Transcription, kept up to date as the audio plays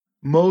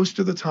most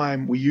of the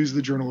time we use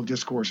the Journal of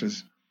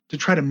Discourses to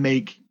try to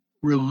make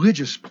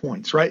religious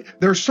points, right?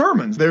 They're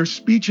sermons, they're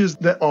speeches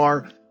that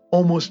are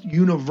almost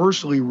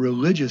universally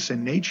religious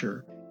in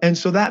nature. And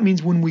so that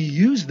means when we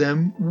use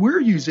them, we're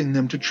using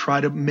them to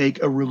try to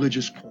make a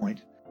religious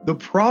point. The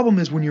problem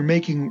is when you're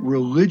making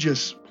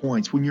religious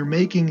points, when you're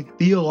making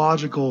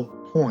theological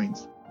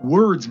points,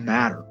 words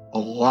matter a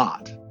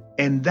lot.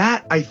 And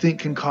that, I think,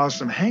 can cause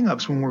some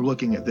hangups when we're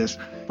looking at this.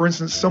 For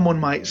instance,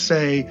 someone might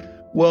say,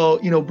 well,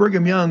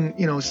 Brigham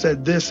Young,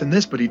 said this and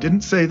this, but he didn't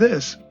say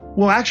this.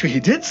 Well, actually, he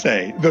did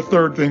say the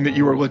third thing that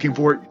you were looking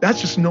for. That's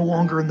just no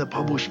longer in the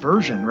published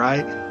version,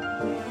 right?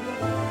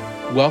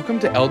 Welcome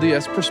to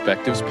LDS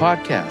Perspectives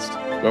Podcast,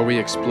 where we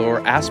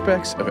explore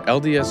aspects of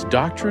LDS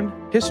doctrine,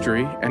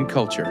 history, and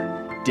culture.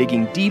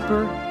 Digging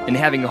deeper and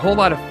having a whole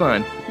lot of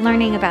fun.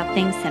 Learning about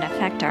things that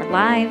affect our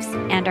lives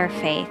and our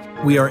faith.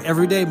 We are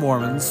everyday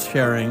Mormons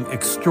sharing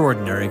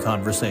extraordinary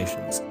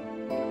conversations.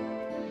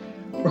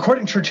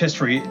 Recording church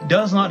history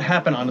does not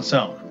happen on its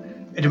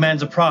own. It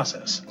demands a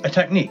process, a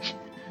technique,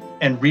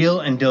 and real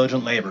and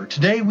diligent labor.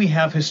 Today we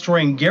have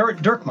historian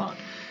Gerrit Dirkmaat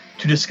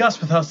to discuss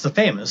with us the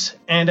famous,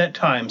 and at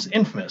times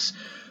infamous,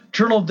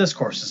 Journal of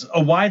Discourses,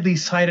 a widely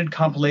cited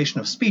compilation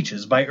of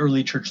speeches by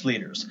early church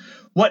leaders.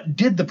 What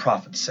did the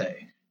prophets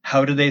say?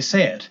 How did they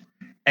say it?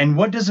 And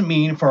what does it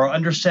mean for our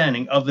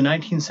understanding of the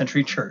 19th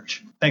century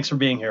church? Thanks for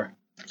being here.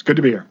 It's good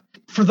to be here.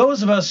 For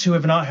those of us who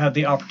have not had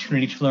the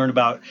opportunity to learn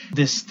about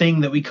this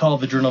thing that we call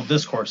the Journal of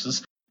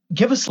Discourses,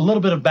 give us a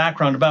little bit of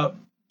background about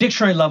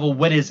dictionary level,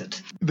 what is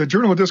it? The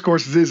Journal of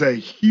Discourses is a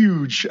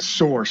huge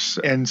source,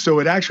 and so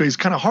it actually is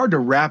kind of hard to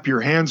wrap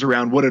your hands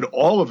around what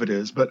all of it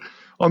is. But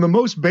on the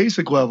most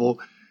basic level,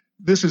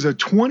 this is a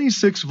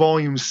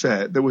 26-volume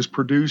set that was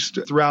produced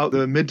throughout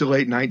the mid to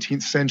late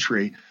 19th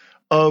century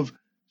of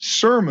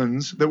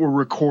sermons that were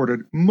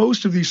recorded,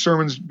 most of these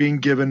sermons being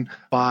given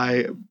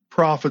by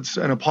prophets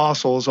and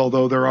apostles,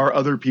 although there are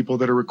other people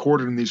that are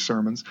recorded in these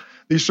sermons.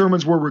 These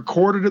sermons were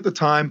recorded at the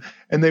time,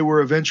 and they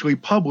were eventually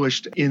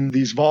published in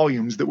these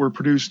volumes that were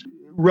produced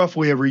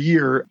roughly every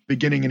year,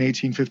 beginning in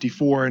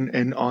 1854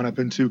 and on up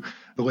into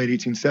the late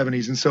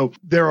 1870s. And so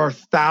there are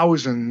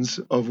thousands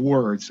of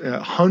words,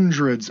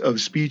 hundreds of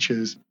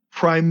speeches.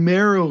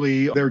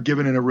 Primarily, they're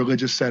given in a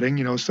religious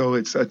setting, so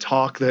it's a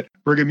talk that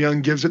Brigham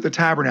Young gives at the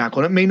Tabernacle.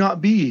 And it may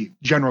not be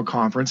General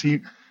Conference.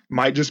 He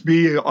might just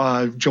be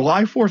a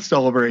July 4th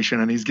celebration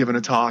and he's given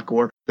a talk,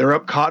 or they're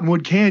up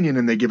Cottonwood Canyon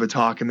and they give a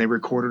talk and they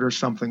record it or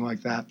something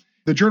like that.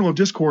 The Journal of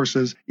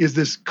Discourses is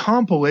this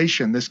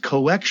compilation, this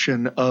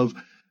collection of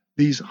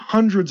these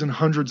hundreds and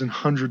hundreds and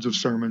hundreds of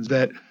sermons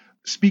that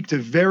speak to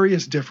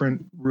various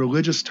different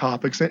religious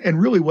topics.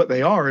 And really what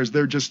they are is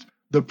they're just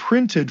the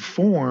printed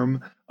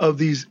form of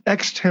these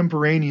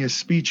extemporaneous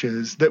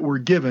speeches that were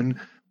given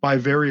by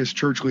various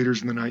church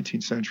leaders in the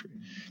 19th century.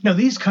 Now,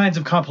 these kinds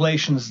of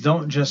compilations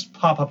don't just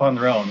pop up on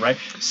their own, right?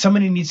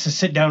 Somebody needs to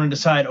sit down and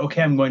decide,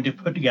 okay, I'm going to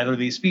put together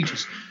these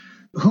speeches.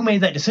 Who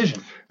made that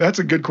decision? That's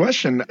a good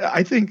question.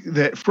 I think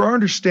that for our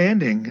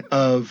understanding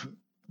of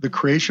the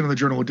creation of the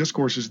Journal of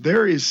Discourses,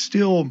 there is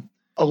still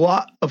a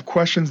lot of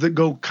questions that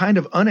go kind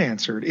of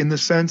unanswered, in the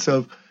sense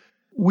of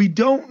we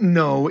don't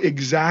know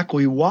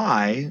exactly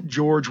why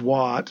George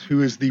Watt,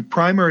 who is the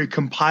primary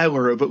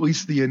compiler of at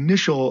least the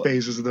initial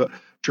phases of the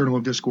Journal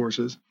of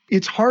Discourses,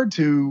 it's hard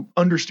to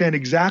understand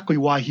exactly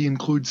why he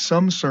includes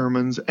some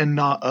sermons and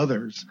not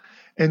others.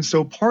 And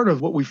so part of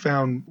what we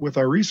found with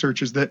our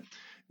research is that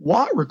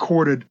Watt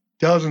recorded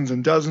dozens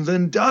and dozens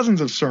and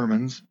dozens of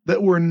sermons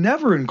that were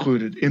never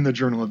included in the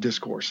Journal of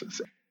Discourses.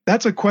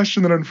 That's a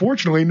question that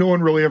unfortunately no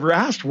one really ever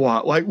asked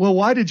Watt. Like, well,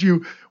 why did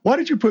you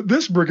put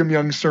this Brigham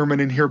Young sermon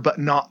in here but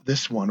not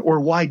this one? Or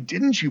why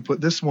didn't you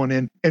put this one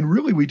in? And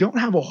really, we don't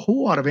have a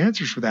whole lot of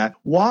answers for that.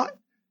 Watt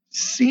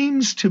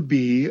seems to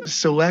be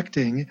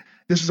selecting,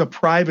 this is a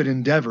private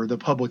endeavor, the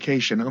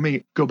publication. Let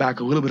me go back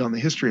a little bit on the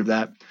history of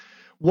that.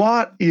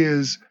 Watt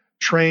is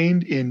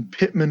trained in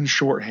Pitman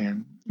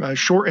shorthand.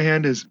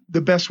 Shorthand is the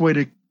best way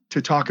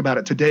to talk about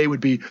it today would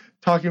be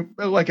talking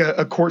like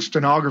a court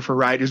stenographer,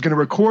 right? Who's going to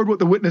record what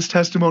the witness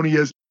testimony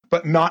is,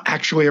 but not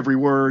actually every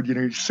word,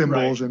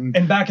 symbols. Right.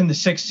 And back in the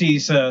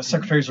 60s,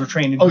 secretaries were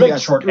trained in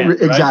good shorthand,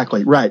 right?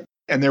 Exactly, right.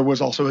 And there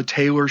was also a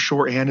Taylor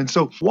shorthand. And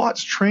so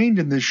Watt's trained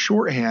in this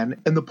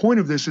shorthand. And the point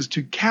of this is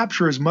to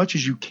capture as much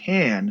as you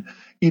can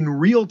in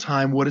real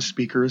time what a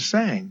speaker is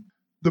saying.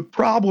 The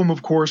problem,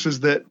 of course, is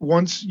that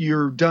once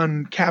you're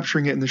done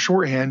capturing it in the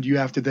shorthand, you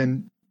have to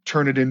then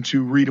turn it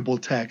into readable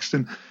text.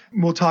 And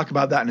we'll talk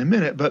about that in a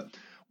minute. But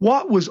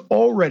Watt was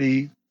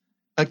already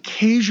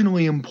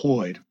occasionally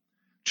employed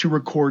to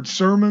record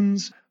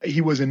sermons.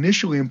 He was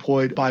initially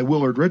employed by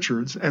Willard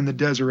Richards and the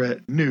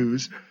Deseret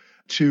News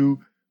to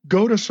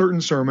go to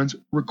certain sermons,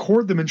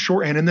 record them in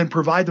shorthand, and then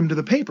provide them to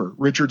the paper.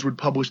 Richards would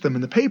publish them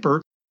in the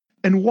paper.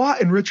 And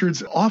Watt and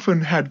Richards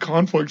often had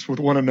conflicts with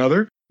one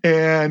another.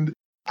 And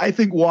I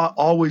think Watt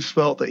always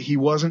felt that he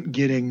wasn't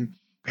getting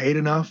paid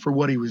enough for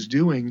what he was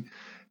doing.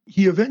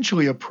 He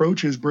eventually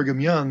approaches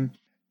Brigham Young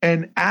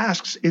and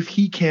asks if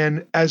he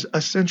can, as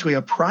essentially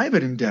a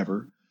private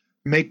endeavor,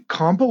 make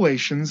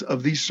compilations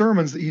of these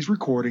sermons that he's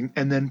recording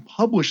and then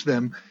publish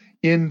them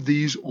in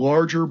these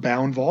larger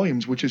bound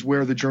volumes, which is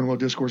where the Journal of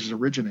Discourses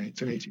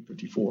originates in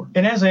 1854.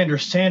 And as I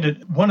understand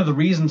it, one of the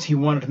reasons he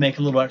wanted to make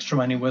a little extra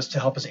money was to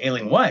help his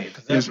ailing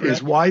wife.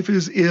 His wife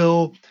is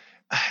ill.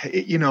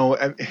 You know,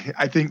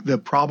 I think the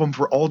problem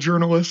for all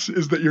journalists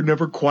is that you're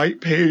never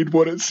quite paid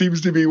what it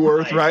seems to be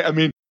worth, right? I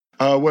mean,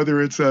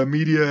 whether it's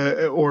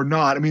media or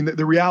not. I mean,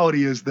 the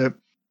reality is that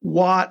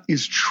Watt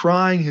is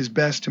trying his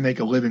best to make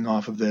a living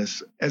off of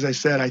this. As I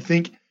said, I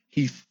think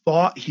he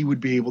thought he would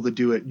be able to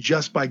do it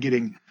just by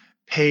getting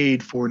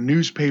paid for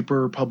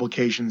newspaper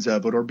publications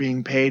of it or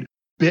being paid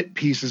bit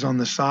pieces on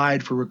the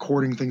side for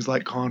recording things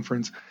like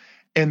conference.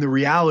 And the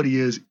reality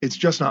is it's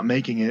just not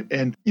making it.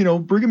 And, you know,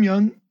 Brigham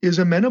Young is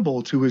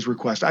amenable to his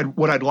request.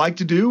 What I'd like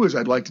to do is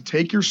I'd like to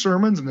take your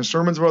sermons and the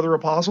sermons of other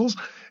apostles,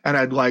 and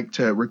I'd like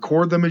to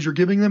record them as you're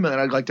giving them, and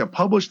I'd like to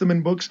publish them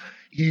in books.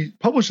 He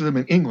publishes them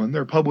in England.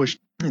 They're published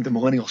in the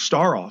Millennial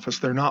Star Office.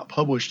 They're not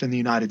published in the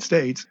United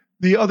States.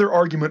 The other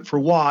argument for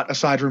Watt,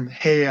 aside from,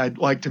 hey, I'd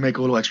like to make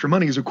a little extra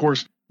money, is, of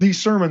course,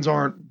 these sermons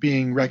aren't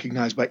being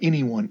recognized by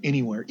anyone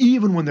anywhere,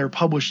 even when they're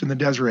published in the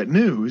Deseret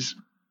News.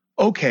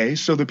 Okay,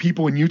 so the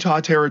people in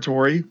Utah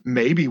Territory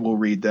maybe will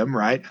read them,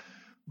 right?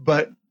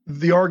 But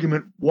the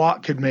argument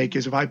Watt could make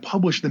is if I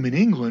publish them in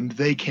England,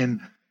 they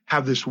can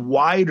have this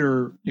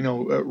wider,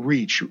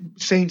 reach.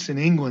 Saints in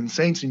England,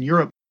 saints in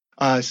Europe,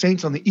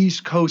 saints on the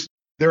East Coast,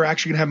 they're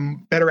actually going to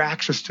have better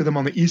access to them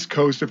on the East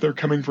Coast if they're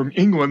coming from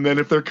England than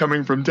if they're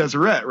coming from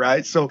Deseret,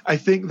 right? So I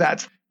think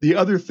that's the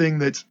other thing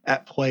that's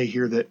at play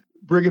here, that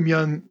Brigham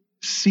Young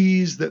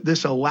sees that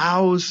this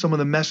allows some of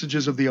the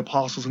messages of the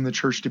apostles in the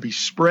church to be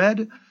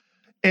spread.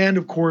 And,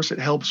 of course, it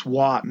helps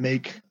Watt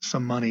make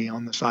some money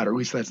on the side, or at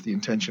least that's the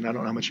intention. I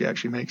don't know how much he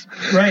actually makes.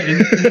 Right. And,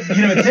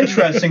 it's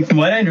interesting. From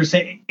what I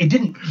understand, it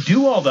didn't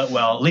do all that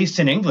well, at least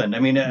in England. I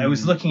mean, I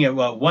was looking at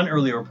one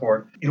early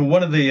report.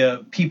 One of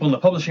the people in the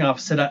publishing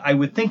office said, I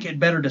would think it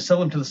better to sell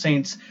them to the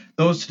saints,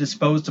 those to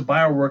dispose to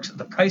buy our works at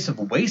the price of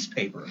waste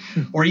paper,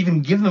 or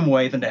even give them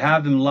away, than to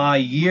have them lie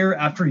year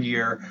after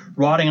year,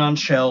 rotting on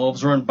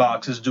shelves or in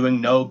boxes, doing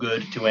no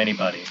good to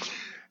anybody.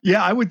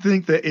 Yeah, I would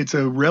think that it's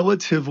a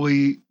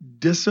relatively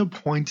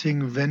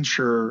disappointing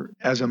venture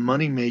as a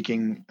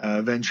money-making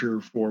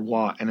venture for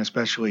Watt, and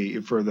especially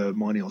for the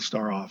Millennial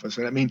Star Office.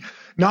 And I mean,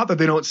 not that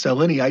they don't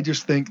sell any, I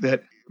just think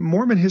that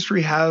Mormon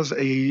history has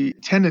a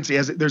tendency,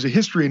 there's a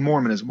history in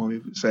Mormonism, we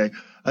would say,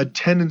 a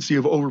tendency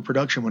of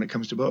overproduction when it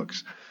comes to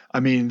books. I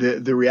mean,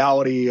 the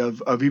reality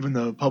of even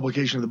the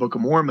publication of the Book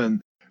of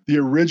Mormon, the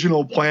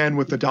original plan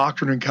with the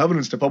Doctrine and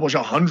Covenants to publish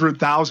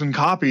 100,000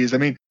 copies. I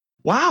mean,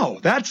 wow,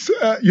 that's,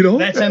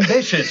 That's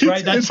ambitious,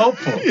 right? That's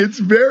hopeful.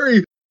 It's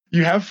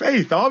you have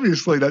faith,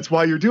 obviously. That's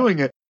why you're doing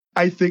it.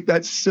 I think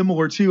that's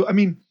similar too. I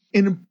mean,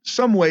 in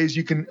some ways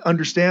you can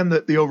understand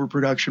the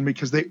overproduction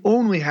because they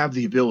only have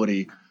the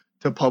ability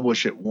to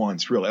publish it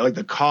once, really. Like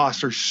the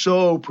costs are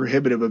so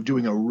prohibitive of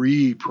doing a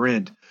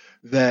reprint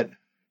that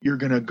you're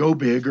going to go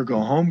big or go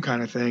home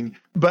kind of thing.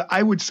 But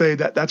I would say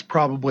that that's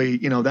probably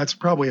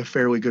a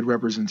fairly good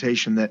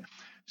representation, that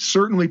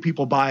certainly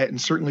people buy it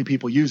and certainly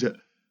people use it.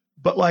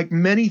 But like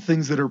many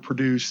things that are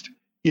produced,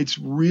 its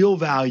real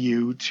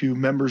value to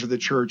members of the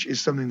church is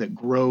something that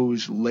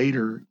grows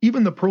later.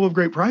 Even the Pearl of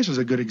Great Price is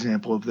a good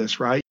example of this,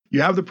 right?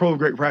 You have the Pearl of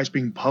Great Price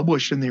being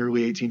published in the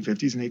early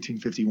 1850s and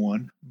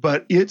 1851,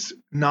 but it's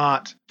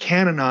not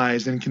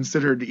canonized and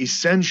considered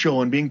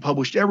essential and being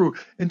published everywhere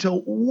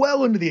until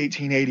well into the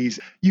 1880s.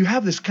 You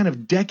have this kind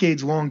of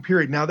decades-long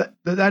period. Now,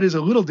 that is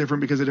a little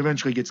different because it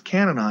eventually gets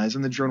canonized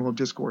and the Journal of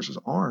Discourses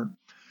aren't.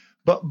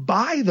 But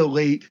by the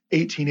late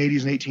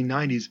 1880s and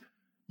 1890s,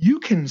 you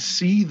can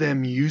see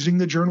them using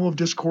the Journal of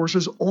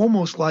Discourses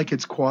almost like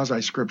it's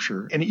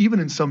quasi-scripture. And even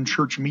in some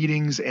church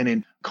meetings and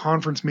in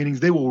conference meetings,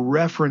 they will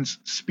reference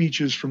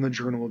speeches from the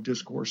Journal of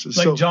Discourses.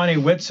 Like Johnny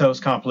Witzow's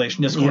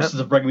compilation, Discourses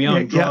of Brigham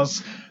Young,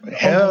 draws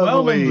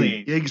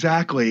overwhelmingly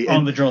exactly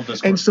on the Journal of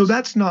Discourses. And so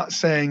that's not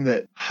saying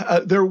that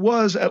there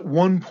was at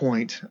one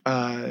point,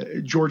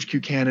 George Q.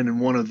 Cannon in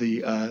one of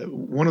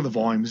the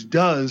volumes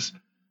does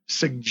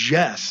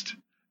suggest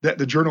that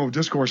the Journal of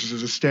Discourses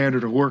is a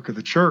standard of work of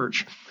the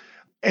church.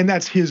 And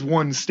that's his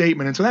one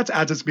statement. And so that's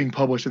as it's being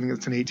published. I think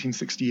it's in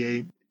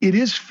 1868. It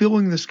is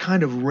filling this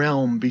kind of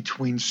realm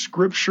between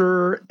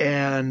scripture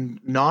and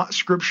not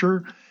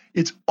scripture.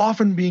 It's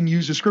often being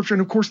used as scripture. And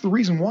of course, the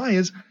reason why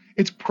is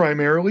it's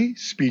primarily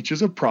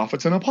speeches of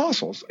prophets and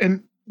apostles.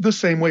 And the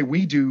same way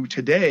we do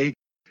today,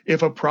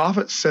 if a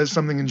prophet says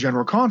something in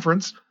general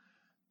conference,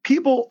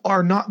 people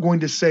are not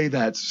going to say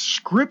that's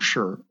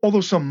scripture,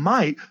 although some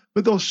might,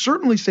 but they'll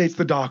certainly say it's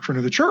the doctrine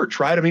of the church,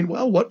 right? I mean,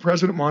 well, what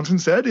President Monson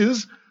said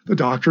is the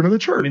doctrine of the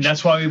church. I mean,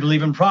 that's why we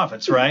believe in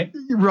prophets, right?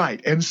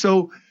 Right. And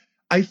so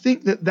I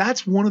think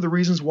that's one of the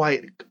reasons why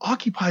it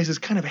occupies this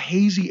kind of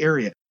hazy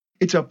area.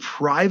 It's a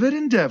private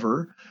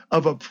endeavor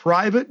of a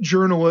private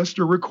journalist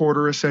or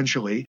recorder,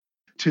 essentially,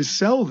 to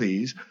sell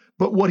these.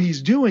 But what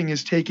he's doing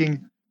is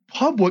taking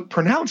public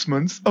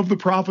pronouncements of the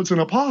prophets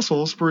and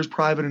apostles for his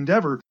private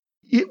endeavor.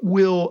 It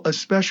will,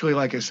 especially,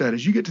 like I said,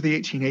 as you get to the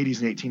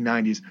 1880s and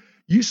 1890s,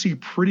 you see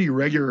pretty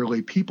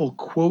regularly people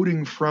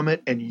quoting from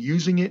it and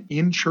using it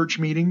in church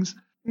meetings.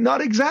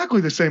 Not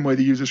exactly the same way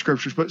they use the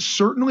scriptures, but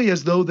certainly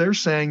as though they're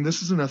saying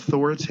this is an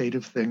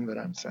authoritative thing that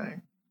I'm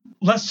saying.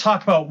 Let's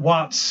talk about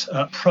Watt's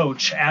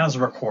approach as a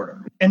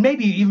recorder. And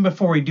maybe even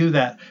before we do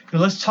that,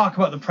 let's talk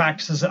about the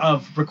practices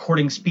of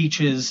recording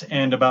speeches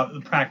and about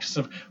the practice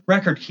of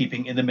record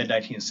keeping in the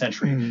mid-19th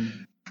century.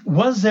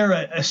 Was there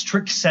a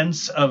strict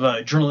sense of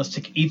a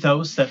journalistic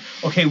ethos that,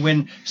 okay,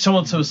 when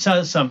so-and-so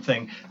says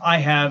something, I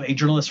have a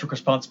journalistic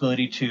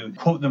responsibility to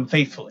quote them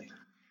faithfully?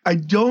 I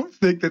don't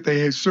think that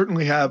they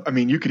certainly have. I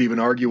mean, you could even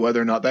argue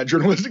whether or not that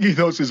journalistic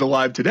ethos is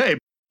alive today,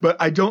 but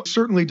I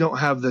certainly don't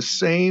have the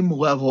same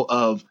level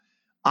of,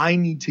 I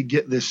need to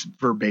get this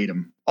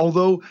verbatim.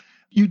 Although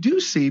you do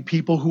see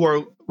people who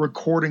are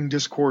recording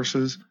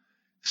discourses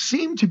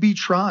seem to be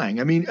trying.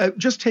 I mean,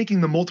 just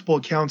taking the multiple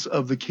accounts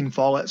of the King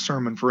Follett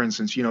sermon, for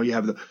instance, you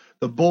have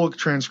the Bullock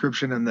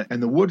transcription and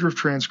the Woodruff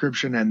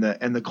transcription and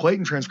the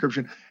Clayton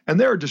transcription, and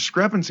there are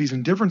discrepancies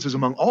and differences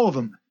among all of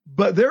them.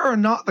 But there are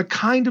not the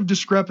kind of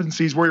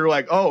discrepancies where you're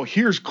like, oh,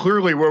 here's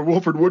clearly where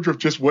Wilford Woodruff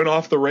just went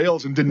off the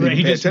rails and didn't even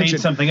pay attention. He just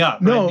made something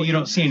up. No, right? You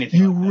don't see anything.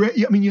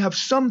 You have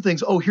some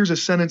things. Oh, here's a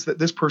sentence that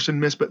this person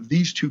missed, but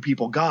these two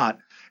people got.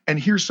 And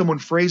here's someone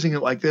phrasing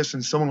it like this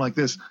and someone like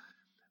this.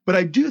 But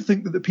I do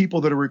think that the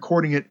people that are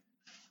recording it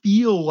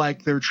feel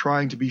like they're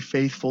trying to be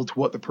faithful to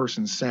what the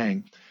person's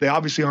saying. They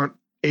obviously aren't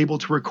able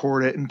to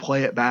record it and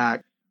play it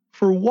back.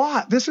 For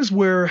Watt, this is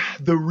where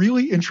the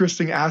really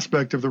interesting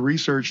aspect of the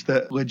research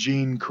that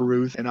LeJean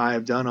Carruth and I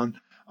have done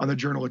on the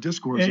Journal of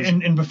Discourse.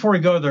 And before we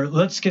go there,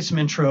 let's get some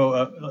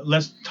intro.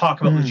 Let's talk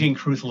about LeJean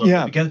Carruth a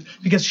little bit,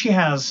 because she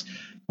has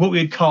what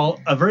we'd call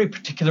a very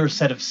particular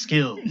set of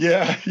skills.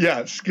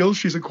 Yeah, skills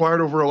she's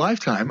acquired over a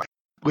lifetime.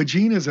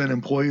 LeJean is an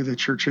employee of the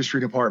Church History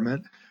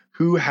Department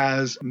who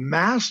has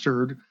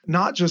mastered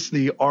not just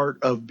the art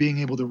of being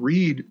able to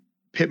read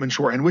Pitman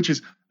shorthand, which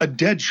is a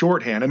dead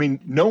shorthand. I mean,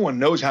 no one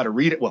knows how to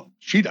read it. Well,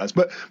 she does,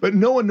 but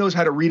no one knows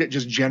how to read it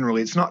just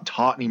generally. It's not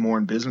taught anymore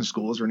in business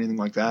schools or anything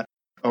like that,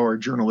 or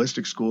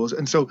journalistic schools.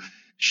 And so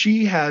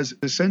she has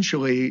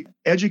essentially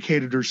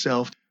educated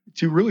herself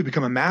to really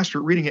become a master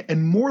at reading it,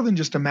 and more than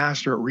just a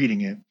master at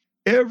reading it.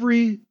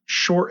 Every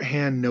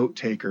shorthand note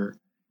taker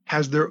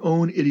has their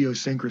own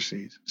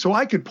idiosyncrasies. So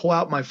I could pull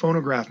out my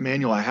phonograph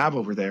manual I have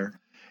over there,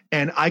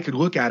 and I could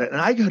look at it, and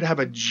I could have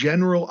a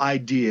general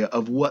idea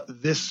of what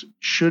this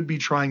should be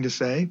trying to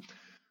say.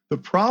 The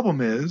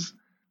problem is,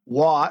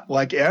 Watt,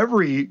 like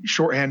every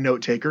shorthand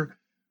note taker,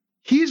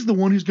 he's the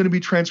one who's going to be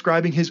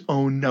transcribing his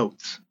own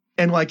notes.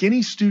 And like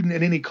any student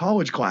in any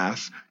college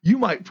class, you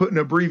might put an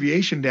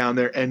abbreviation down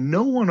there, and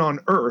no one on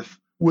earth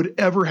would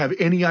ever have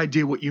any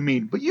idea what you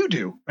mean, but you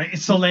do. Right?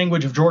 It's the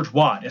language of George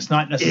Watt. It's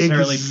not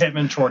necessarily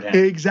Pitman shorthand.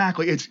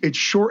 Exactly. It's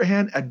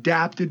shorthand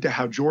adapted to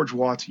how George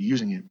Watt's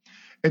using it.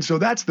 And so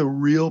that's the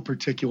real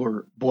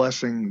particular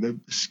blessing, the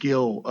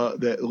skill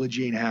that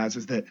LeJean has,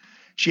 is that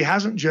she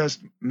hasn't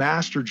just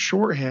mastered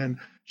shorthand,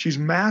 she's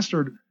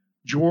mastered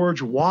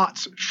George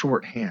Watt's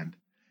shorthand.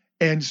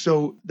 And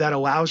so that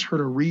allows her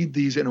to read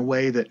these in a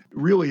way that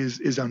really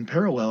is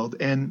unparalleled.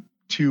 And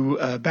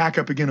to back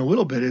up again a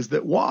little bit, is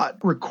that Watt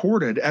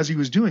recorded, as he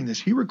was doing this,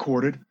 he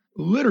recorded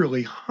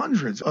literally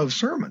hundreds of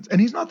sermons. And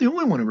he's not the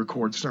only one who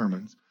records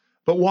sermons.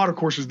 But Watt, of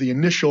course, is the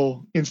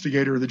initial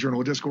instigator of the Journal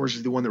of Discourse,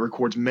 is the one that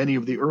records many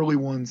of the early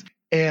ones.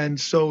 And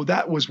so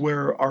that was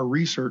where our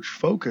research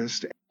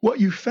focused. What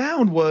you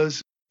found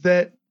was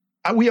that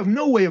we have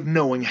no way of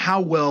knowing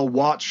how well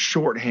Watt's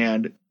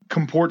shorthand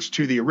comports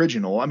to the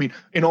original. I mean,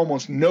 in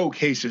almost no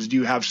cases do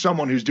you have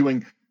someone who's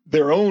doing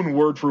their own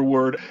word for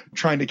word,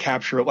 trying to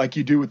capture it like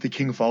you do with the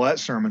King Follett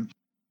sermon.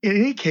 In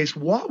any case,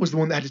 Watt was the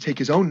one that had to take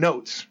his own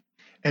notes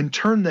and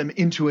turn them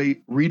into a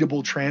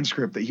readable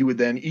transcript that he would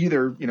then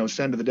either,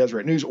 send to the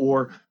Deseret News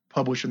or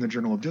publish in the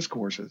Journal of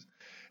Discourses.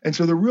 And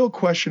so the real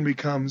question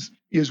becomes,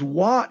 is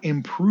Watt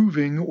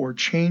improving or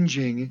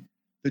changing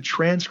the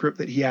transcript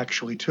that he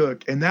actually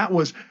took? And that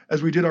was,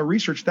 as we did our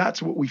research,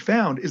 that's what we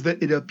found, is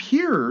that it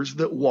appears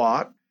that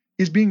Watt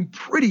is being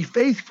pretty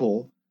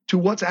faithful to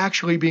what's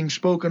actually being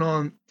spoken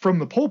on from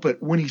the pulpit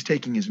when he's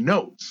taking his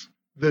notes.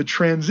 The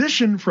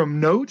transition from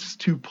notes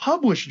to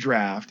published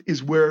draft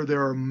is where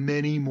there are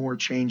many more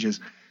changes.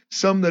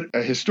 Some that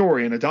a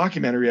historian, a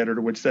documentary editor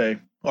would say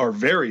are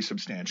very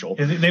substantial.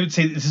 They would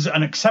say this is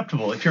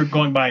unacceptable if you're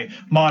going by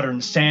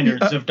modern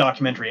standards of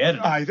documentary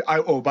editing.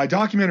 By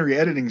documentary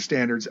editing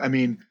standards, I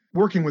mean,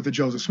 working with the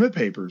Joseph Smith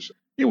papers,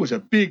 it was a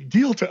big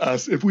deal to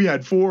us if we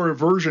had 4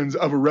 versions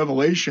of a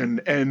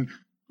revelation and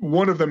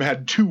one of them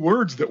had 2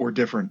 words that were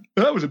different.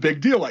 That was a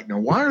big deal. Like, now,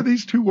 why are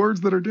these 2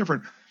 words that are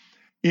different?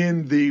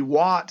 In the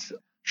Watt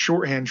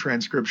shorthand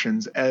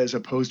transcriptions, as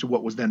opposed to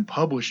what was then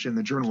published in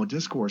the Journal of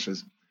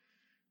Discourses,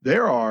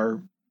 there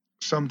are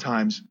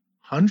sometimes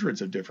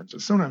hundreds of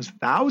differences, sometimes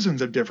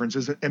thousands of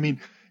differences. I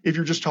mean, if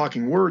you're just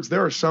talking words,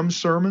 there are some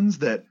sermons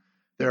that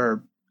there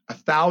are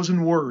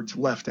 1,000 words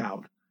left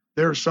out.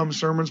 There are some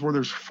sermons where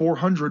there's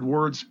 400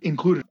 words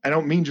included. I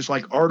don't mean just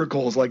like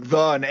articles like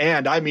the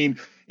and. I mean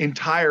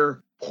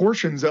entire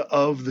portions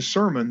of the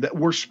sermon that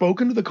were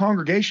spoken to the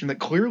congregation that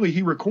clearly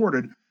he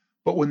recorded,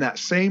 but when that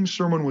same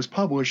sermon was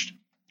published,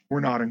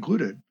 were not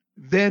included.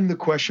 Then the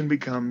question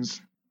becomes,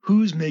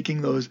 who's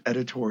making those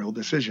editorial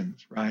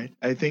decisions, right?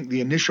 I think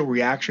the initial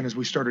reaction as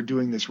we started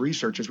doing this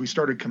research, as we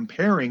started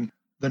comparing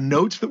the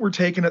notes that were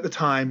taken at the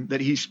time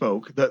that he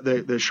spoke,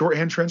 the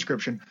shorthand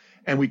transcription,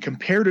 and we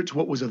compared it to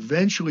what was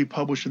eventually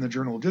published in the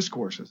Journal of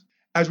Discourses.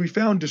 As we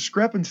found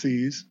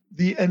discrepancies,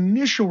 the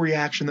initial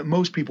reaction that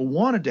most people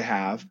wanted to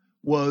have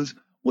was,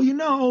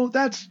 well,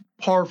 that's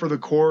par for the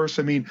course.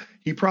 I mean,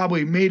 he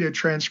probably made a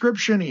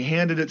transcription. He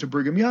handed it to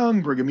Brigham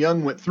Young. Brigham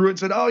Young went through it and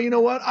said, oh, you know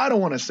what? I don't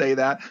want to say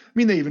that. I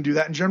mean, they even do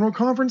that in General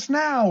Conference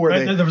now.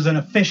 Where there was an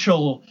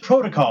official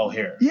protocol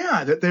here.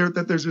 Yeah, that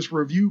there's this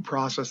review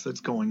process that's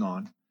going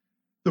on.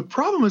 The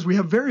problem is we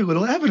have very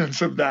little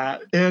evidence of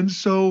that. And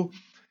so,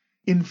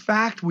 in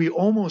fact, we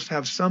almost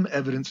have some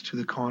evidence to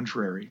the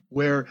contrary,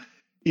 where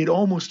it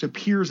almost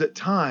appears at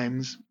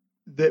times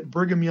that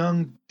Brigham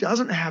Young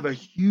doesn't have a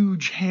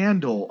huge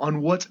handle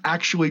on what's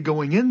actually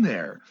going in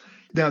there.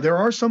 Now, there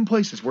are some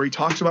places where he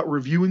talks about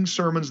reviewing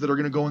sermons that are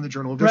going to go in the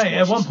Journal of Discourses.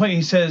 Right. At one point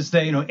he says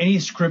that, any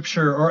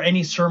scripture or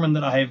any sermon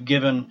that I have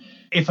given,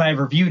 if I have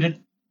reviewed it,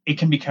 it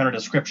can be counted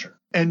as scripture.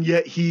 And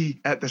yet he,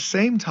 at the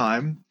same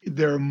time,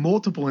 there are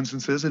multiple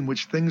instances in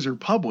which things are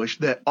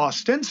published that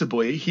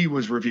ostensibly he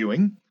was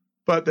reviewing,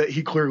 but that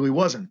he clearly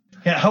wasn't.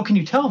 Yeah, how can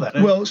you tell that?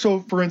 Well, so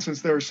for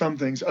instance, there are some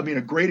things,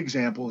 a great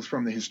example is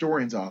from the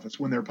historian's office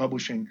when they're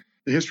publishing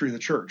the history of the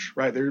church,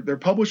 right? They're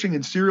publishing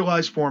in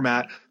serialized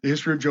format the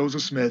history of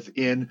Joseph Smith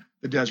in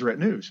the Deseret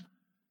News.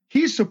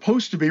 He's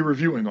supposed to be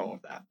reviewing all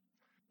of that.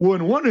 Well,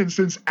 in one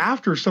instance,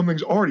 after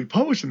something's already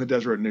published in the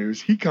Deseret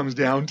News, he comes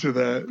down to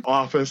the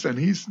office and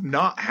he's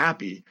not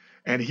happy.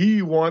 And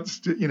he wants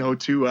to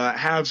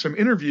have some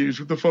interviews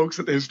with the folks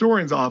at the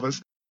historian's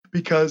office,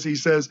 because he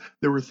says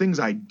there were things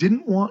I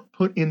didn't want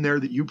put in there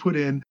that you put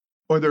in,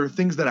 or there are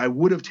things that I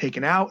would have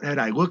taken out had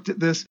I looked at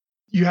this.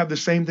 You have the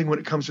same thing when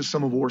it comes to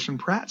some of Orson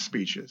Pratt's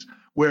speeches,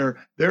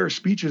 where there are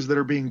speeches that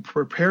are being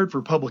prepared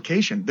for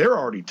publication. They're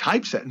already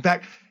typeset. In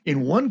fact,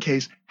 in one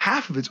case,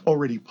 half of it's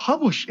already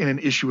published in an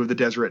issue of the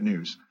Deseret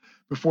News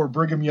before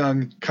Brigham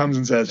Young comes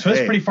and says, so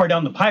it's pretty far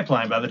down the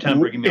pipeline by the time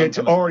Brigham Young comes.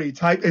 It's already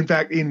typed. In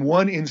fact, in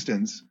one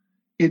instance,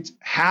 it's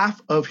half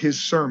of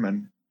his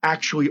sermon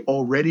actually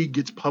already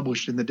gets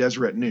published in the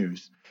Deseret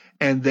News.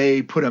 And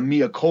they put a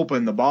mea culpa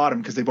in the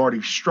bottom because they've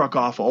already struck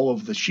off all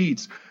of the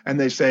sheets. And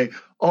they say,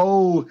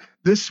 oh,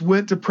 this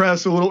went to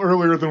press a little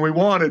earlier than we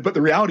wanted. But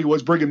the reality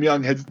was Brigham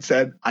Young had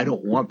said, I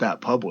don't want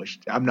that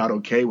published. I'm not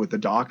okay with the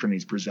doctrine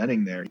he's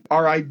presenting there.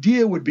 Our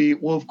idea would be,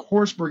 well, of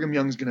course, Brigham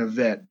Young's going to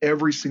vet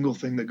every single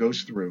thing that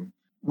goes through.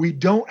 We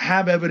don't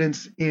have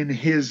evidence in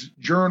his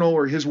journal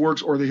or his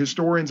works or the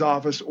historian's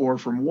office or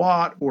from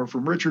Watt or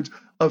from Richards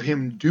of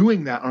him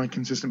doing that on a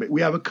consistent basis.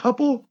 We have a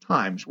couple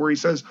times where he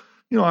says,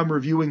 I'm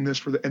reviewing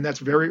this and that's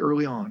very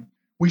early on.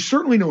 We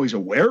certainly know he's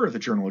aware of the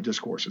Journal of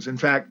Discourses. In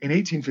fact, in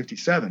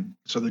 1857,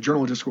 so the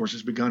Journal of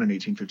Discourses begun in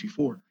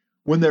 1854,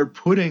 when they're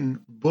putting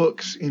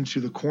books into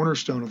the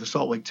cornerstone of the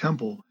Salt Lake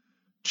Temple,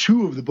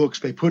 two of the books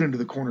they put into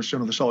the cornerstone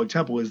of the Salt Lake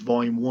Temple is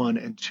Volume 1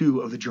 and 2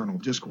 of the Journal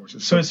of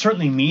Discourses. So it's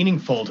certainly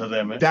meaningful to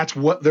them. That's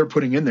what they're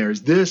putting in there.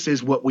 This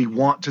is what we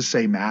want to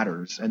say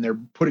matters. And they're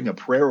putting a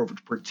prayer over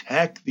to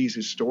protect these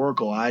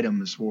historical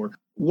items for.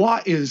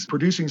 Watt is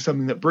producing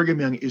something that Brigham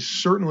Young is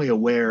certainly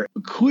aware.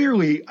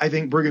 Clearly, I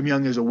think Brigham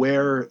Young is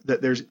aware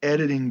that there's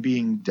editing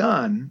being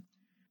done,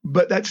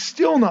 but that's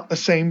still not the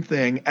same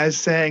thing as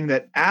saying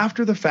that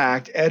after the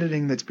fact,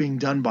 editing that's being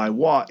done by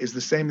Watt is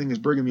the same thing as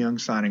Brigham Young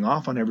signing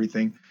off on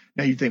everything.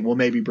 Now you think, well,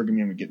 maybe Brigham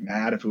Young would get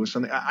mad if it was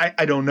something.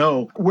 I don't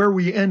know. Where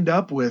we end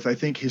up with, I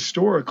think,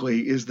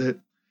 historically, is that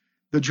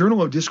the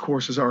Journal of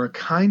Discourses are a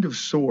kind of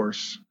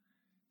source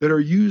that are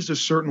used a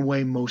certain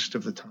way most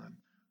of the time.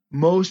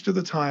 Most of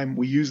the time,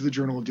 we use the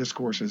Journal of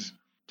Discourses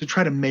to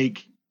try to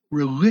make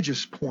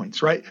religious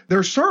points, right?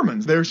 They're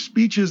sermons. They're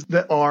speeches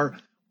that are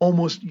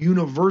almost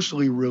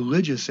universally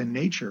religious in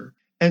nature.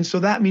 And so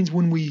that means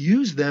when we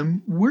use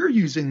them, we're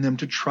using them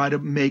to try to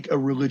make a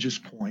religious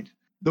point.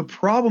 The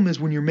problem is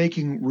when you're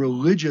making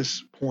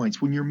religious points,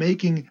 when you're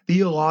making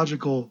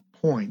theological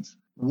points,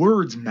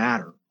 words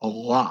matter a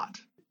lot.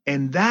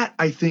 And that,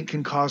 I think,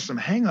 can cause some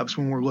hangups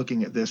when we're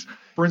looking at this.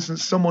 For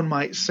instance, someone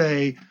might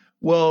say,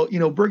 well,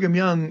 Brigham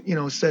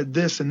Young, said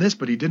this and this,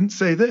 but he didn't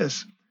say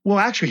this. Well,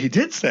 actually, he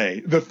did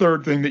say the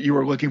third thing that you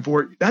were looking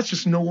for. That's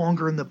just no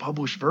longer in the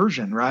published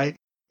version, right?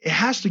 It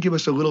has to give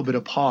us a little bit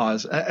of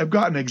pause. I've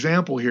got an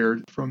example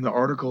here from the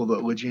article that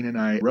Legina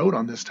and I wrote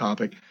on this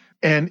topic.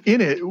 And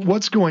in it,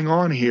 what's going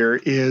on here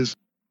is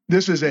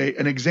this is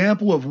an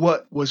example of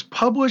what was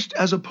published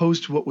as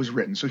opposed to what was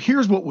written. So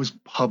here's what was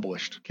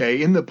published,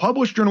 okay? In the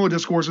published Journal of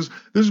Discourses,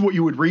 this is what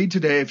you would read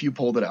today if you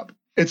pulled it up.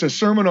 It's a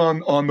sermon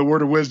on the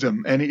word of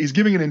wisdom, and he's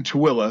giving it in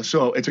Tooele.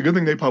 So it's a good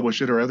thing they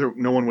published it, or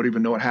no one would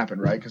even know what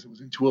happened, right? Because it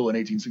was in Tooele in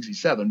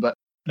 1867. But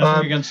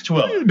nothing against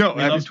Tooele.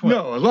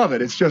 No, I love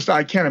it. It's just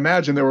I can't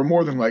imagine there were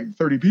more than like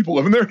 30 people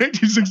living there in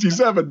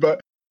 1867.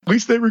 But At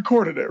least they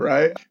recorded it,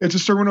 right? It's a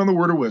sermon on the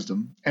word of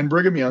wisdom. And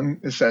Brigham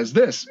Young says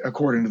this,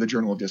 according to the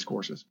Journal of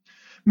Discourses.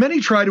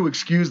 Many try to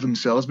excuse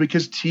themselves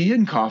because tea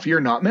and coffee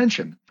are not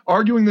mentioned,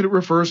 arguing that it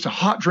refers to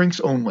hot drinks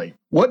only.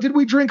 What did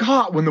we drink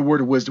hot when the word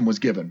of wisdom was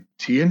given?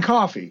 Tea and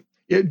coffee.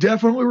 It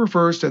definitely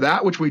refers to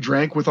that which we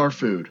drank with our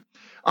food.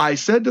 I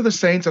said to the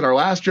saints at our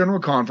last general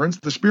conference,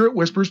 the Spirit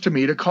whispers to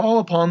me to call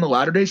upon the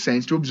Latter-day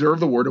Saints to observe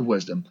the word of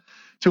wisdom,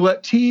 to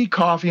let tea,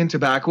 coffee, and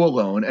tobacco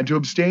alone, and to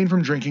abstain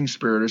from drinking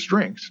spirituous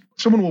drinks.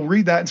 Someone will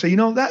read that and say,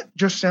 that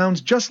just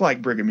sounds just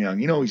like Brigham Young.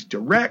 He's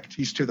direct,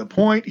 he's to the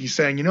point, he's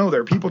saying,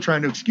 there are people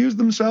trying to excuse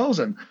themselves,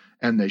 and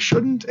they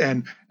shouldn't,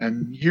 and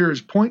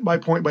here's point by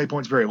point by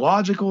point. It's very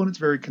logical, and it's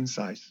very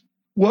concise.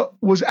 What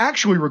was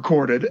actually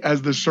recorded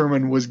as the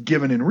sermon was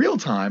given in real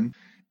time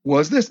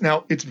was this.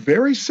 Now, it's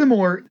very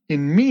similar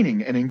in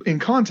meaning and in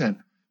content,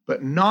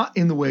 but not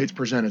in the way it's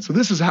presented. So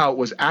this is how it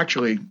was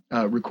actually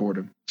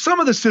recorded. Some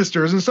of the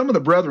sisters and some of the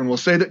brethren will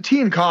say that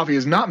tea and coffee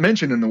is not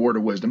mentioned in the word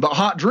of wisdom, but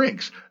hot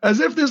drinks, as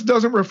if this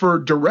doesn't refer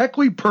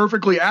directly,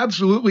 perfectly,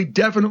 absolutely,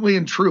 definitely,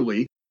 and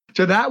truly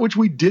to that which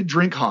we did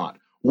drink hot.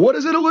 What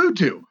does it allude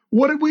to?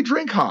 What did we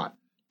drink hot?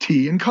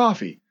 Tea and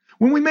coffee.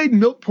 When we made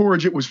milk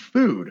porridge, it was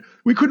food.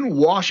 We couldn't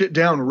wash it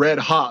down red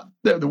hot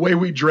the way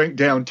we drank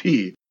down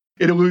tea.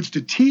 It alludes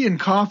to tea and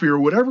coffee or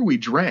whatever we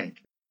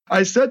drank.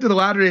 I said to the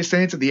Latter-day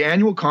Saints at the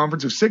annual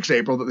conference of 6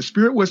 April that the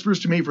Spirit whispers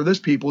to me for this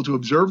people to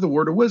observe the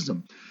word of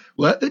wisdom.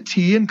 Let the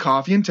tea and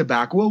coffee and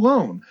tobacco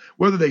alone.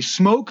 Whether they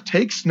smoke,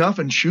 take snuff,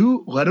 and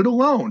chew, let it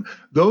alone.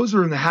 Those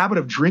who are in the habit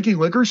of drinking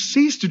liquor,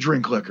 cease to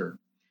drink liquor.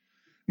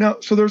 Now,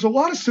 so there's a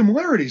lot of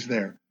similarities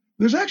there.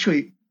 There's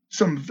actually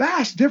some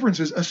vast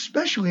differences,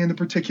 especially in the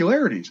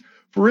particularities.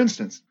 For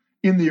instance,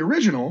 in the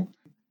original,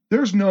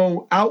 there's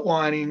no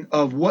outlining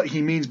of what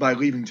he means by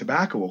leaving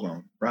tobacco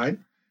alone, right?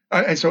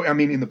 And so,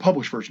 in the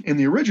published version. In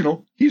the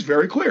original, he's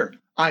very clear.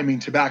 I mean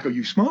tobacco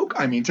you smoke.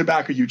 I mean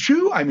tobacco you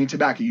chew. I mean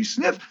tobacco you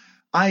sniff.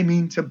 I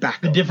mean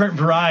tobacco. The different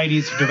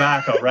varieties of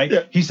tobacco, right?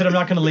 Yeah. He said, I'm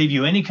not going to leave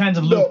you any kinds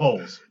of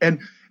loopholes.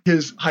 And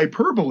his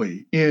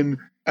hyperbole in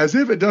as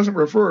if it doesn't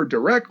refer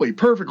directly,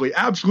 perfectly,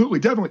 absolutely,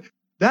 definitely,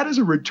 that is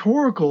a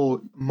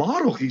rhetorical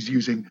model he's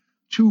using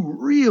to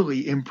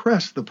really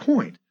impress the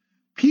point.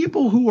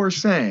 People who are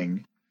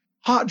saying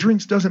hot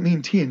drinks doesn't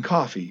mean tea and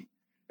coffee,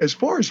 as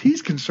far as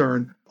he's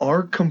concerned,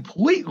 are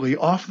completely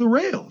off the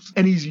rails.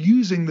 And he's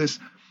using this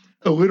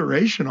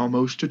alliteration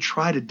almost to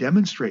try to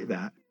demonstrate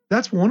that.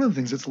 That's one of the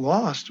things that's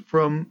lost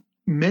from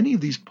many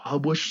of these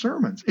published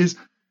sermons, is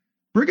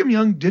Brigham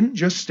Young didn't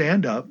just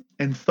stand up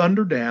and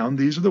thunder down,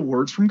 these are the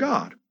words from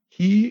God.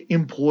 He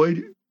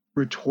employed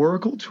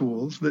rhetorical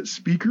tools that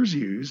speakers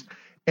used,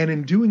 and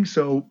in doing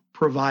so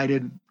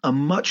provided a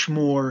much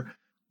more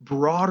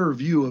broader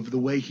view of the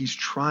way he's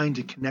trying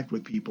to connect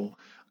with people.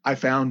 I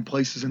found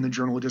places in the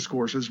Journal of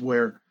Discourses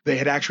where they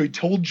had actually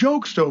told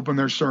jokes to open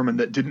their sermon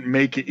that didn't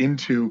make it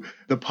into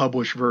the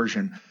published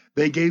version.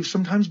 They gave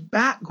sometimes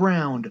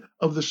background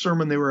of the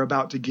sermon they were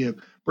about to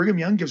give. Brigham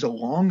Young gives a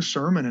long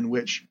sermon in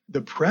which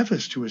the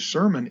preface to his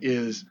sermon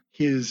is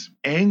his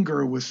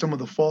anger with some of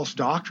the false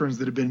doctrines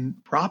that have been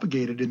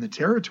propagated in the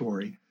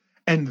territory.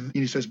 And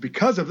he says,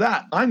 because of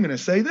that, I'm going to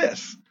say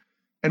this.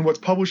 And what's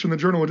published in the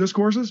Journal of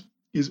Discourses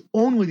is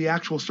only the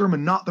actual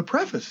sermon, not the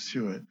preface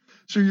to it.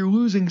 So you're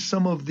losing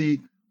some of the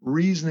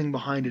reasoning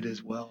behind it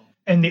as well.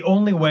 And the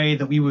only way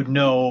that we would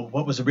know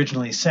what was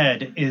originally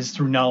said is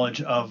through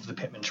knowledge of the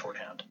Pitman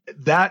shorthand.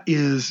 That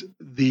is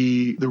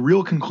the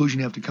real conclusion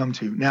you have to come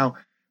to. Now,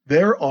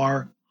 there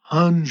are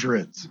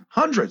hundreds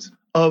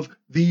of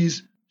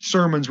these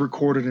sermons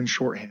recorded in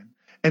shorthand.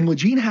 And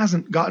LaJean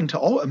hasn't gotten to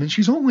all.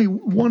 She's only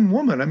one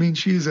woman.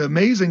 She's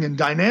amazing and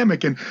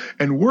dynamic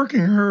and working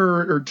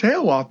her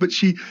tail off, but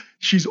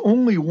she's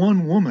only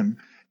one woman.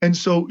 And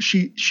so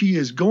she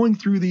is going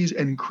through these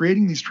and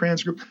creating these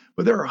transcripts,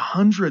 but there are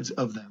hundreds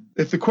of them.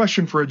 If the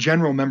question for a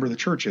general member of the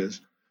church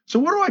is, so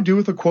what do I do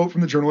with a quote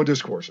from the Journal of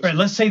Discourses? Right,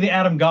 let's say the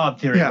Adam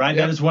God theory, right?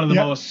 That is one of the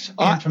most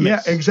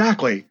infamous. Yeah,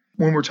 exactly.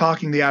 When we're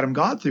talking the Adam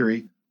God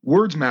theory,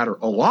 words matter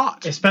a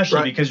lot.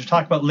 Especially because you're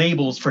talking about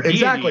labels for deity.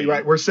 Exactly,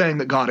 right. We're saying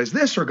that God is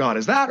this or God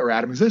is that or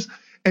Adam is this.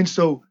 And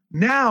so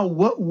now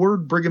what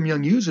word Brigham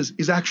Young uses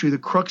is actually the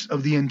crux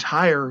of the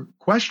entire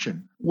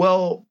question.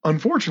 Well,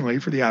 unfortunately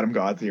for the Adam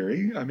God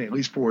theory, at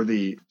least for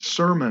the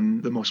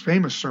sermon, the most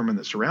famous sermon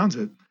that surrounds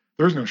it,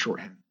 there's no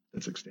shorthand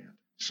that's extant.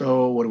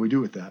 So what do we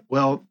do with that?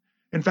 Well,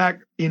 in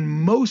fact, in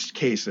most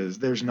cases,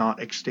 there's not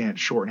extant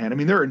shorthand.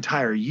 There are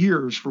entire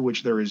years for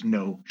which there is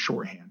no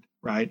shorthand,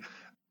 right?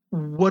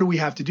 What do we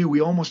have to do?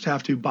 We almost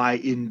have to, by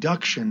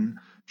induction,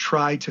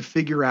 try to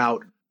figure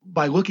out,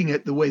 by looking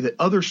at the way that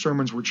other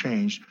sermons were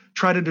changed,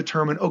 try to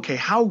determine, okay,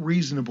 how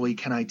reasonably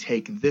can I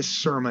take this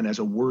sermon as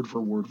a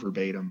word-for-word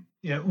verbatim?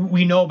 Yeah,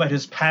 we know about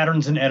his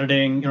patterns in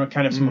editing,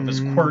 kind of some of his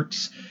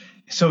quirks.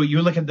 So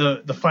you look at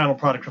the final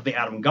product of the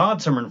Adam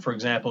God sermon, for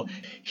example.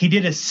 He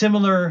did a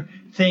similar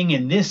thing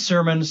in this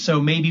sermon,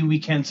 so maybe we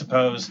can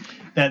suppose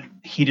that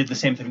he did the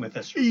same thing with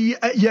this.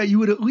 Yeah, you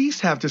would at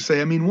least have to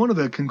say, one of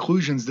the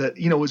conclusions that,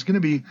 is going to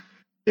be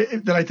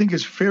that I think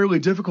is fairly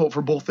difficult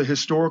for both the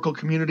historical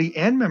community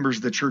and members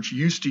of the church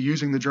used to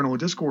using the Journal of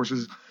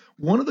Discourses.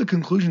 One of the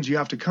conclusions you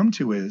have to come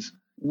to is,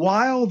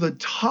 while the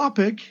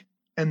topic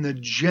and the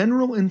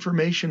general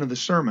information of the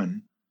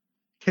sermon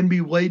can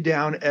be laid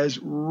down as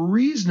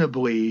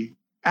reasonably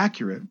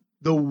accurate,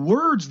 the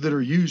words that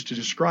are used to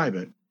describe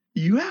it,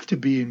 you have to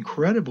be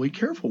incredibly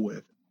careful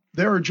with.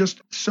 There are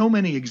just so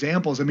many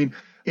examples. I mean,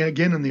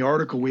 again, in the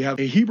article, we have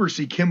a Heber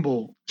C.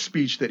 Kimball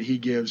speech that he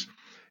gives,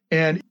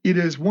 and it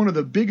is one of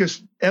the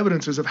biggest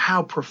evidences of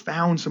how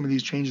profound some of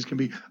these changes can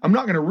be. I'm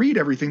not going to read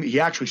everything that he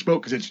actually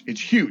spoke because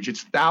it's huge.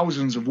 It's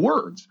thousands of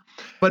words.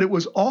 But it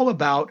was all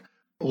about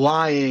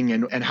lying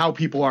and how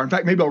people are. In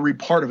fact, maybe I'll read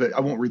part of it.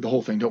 I won't read the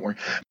whole thing. Don't worry.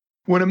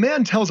 When a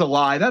man tells a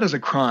lie, that is a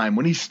crime.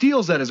 When he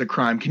steals, that is a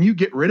crime. Can you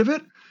get rid of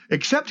it?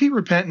 Except he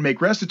repent and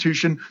make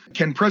restitution.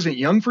 Can President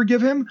Young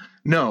forgive him?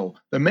 No.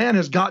 The man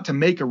has got to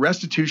make a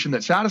restitution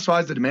that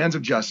satisfies the demands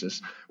of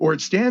justice, or it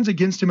stands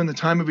against him in the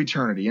time of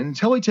eternity. And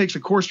until he takes a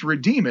course to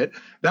redeem it,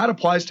 that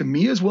applies to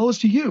me as well as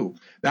to you.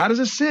 That is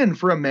a sin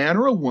for a man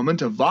or a woman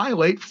to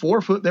violate,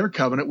 forfeit their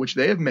covenant which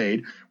they have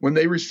made when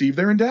they receive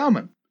their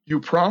endowment. You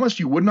promised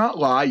you would not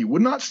lie, you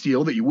would not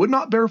steal, that you would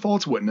not bear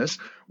false witness.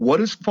 What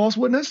is false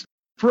witness?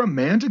 For a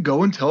man to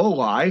go and tell a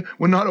lie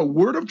when not a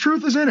word of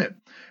truth is in it,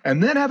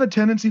 and then have a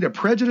tendency to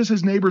prejudice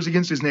his neighbors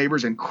against his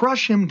neighbors and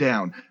crush him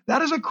down.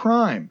 That is a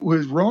crime. It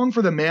is wrong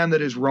for the man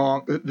that is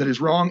wrong,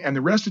 and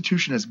the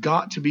restitution has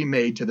got to be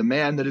made to the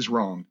man that is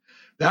wrong.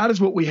 That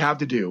is what we have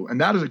to do,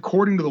 and that is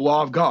according to the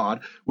law of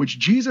God, which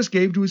Jesus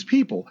gave to his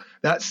people.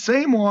 That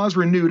same law is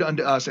renewed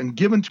unto us and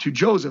given to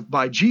Joseph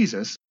by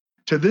Jesus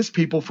to this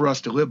people for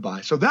us to live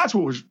by. So that's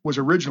what was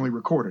originally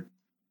recorded.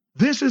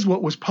 This is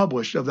what was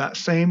published of that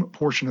same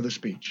portion of the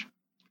speech.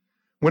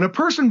 When a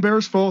person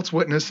bears false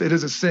witness, it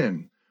is a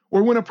sin.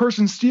 Or when a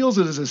person steals,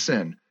 it is a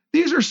sin.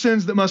 These are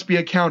sins that must be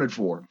accounted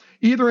for,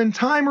 either in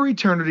time or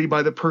eternity,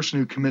 by the person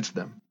who commits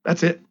them.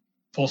 That's it.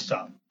 Full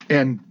stop.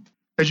 And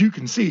as you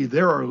can see,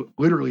 there are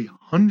literally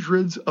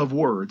hundreds of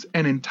words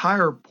and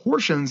entire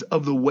portions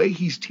of the way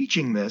he's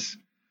teaching this,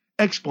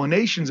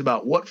 explanations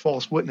about what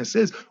false witness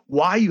is,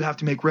 why you have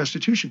to make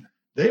restitution.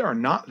 They are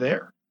not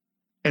there.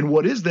 And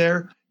what is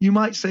there, you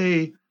might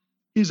say,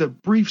 is a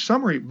brief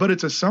summary, but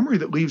it's a summary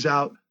that leaves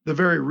out the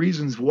very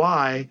reasons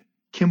why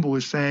Kimball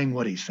is saying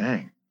what he's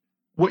saying.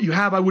 What you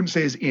have, I wouldn't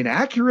say is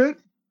inaccurate,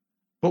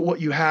 but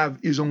what you have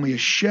is only a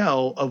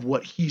shell of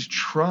what he's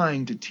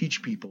trying to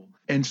teach people.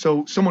 And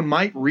so someone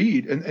might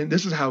read, and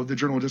this is how the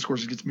Journal of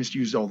Discourses gets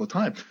misused all the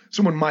time.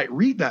 Someone might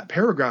read that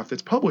paragraph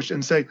that's published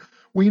and say,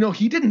 well,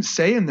 he didn't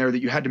say in there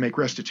that you had to make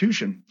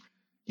restitution.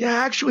 Yeah,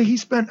 actually, he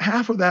spent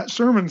half of that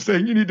sermon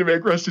saying you need to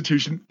make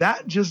restitution.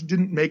 That just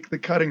didn't make the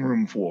cutting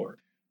room floor.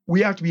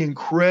 We have to be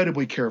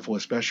incredibly careful,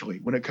 especially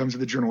when it comes to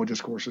the Journal of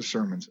Discourses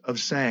sermons, of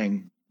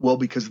saying, well,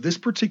 because this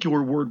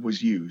particular word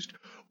was used,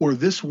 or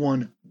this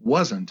one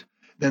wasn't,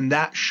 then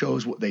that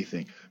shows what they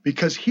think.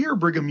 Because here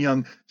Brigham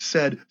Young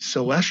said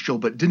celestial,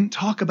 but didn't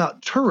talk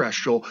about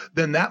terrestrial,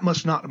 then that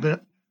must not have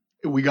been.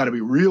 We got to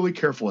be really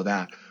careful of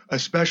that,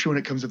 especially when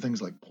it comes to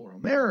things like plural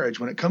marriage,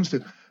 when it comes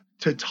to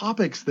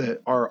topics that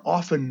are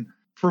often,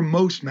 for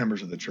most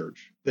members of the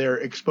church, their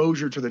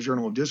exposure to the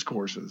Journal of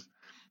Discourses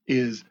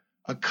is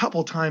a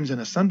couple times in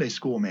a Sunday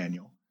school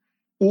manual,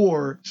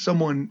 or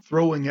someone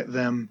throwing at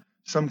them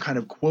some kind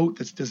of quote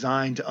that's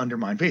designed to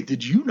undermine faith.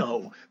 Did you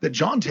know that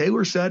John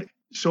Taylor said?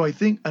 So I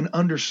think an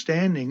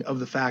understanding of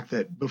the fact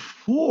that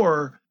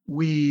before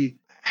we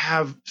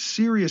have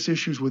serious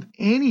issues with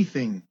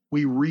anything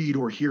we read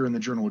or hear in the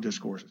Journal of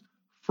Discourses,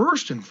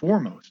 first and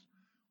foremost,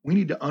 we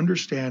need to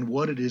understand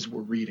what it is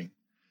we're reading,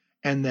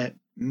 and that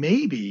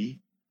maybe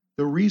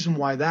the reason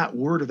why that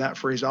word or that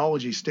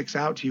phraseology sticks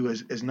out to you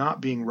as not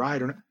being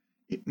right, or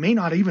it may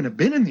not even have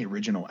been in the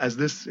original, as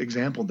this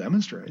example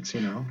demonstrates,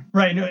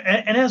 Right.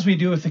 And as we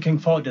do with the King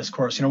Follett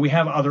Discourse, we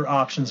have other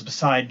options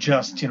beside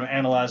just,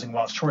 analyzing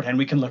Watts shorthand.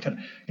 We can look at,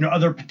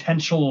 other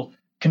potential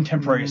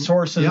contemporary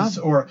sources,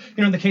 or,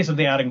 in the case of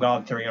the Adam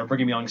God theory,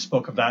 Brigham Young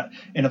spoke of that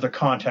in other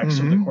contexts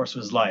over the course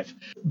of his life.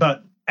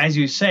 But as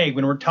you say,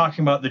 when we're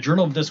talking about the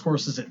Journal of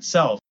Discourses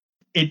itself,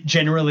 it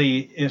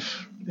generally,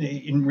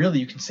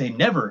 you can say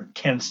never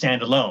can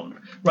stand alone,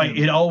 right?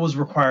 It always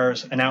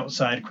requires an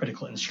outside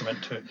critical instrument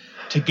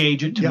to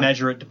gauge it, to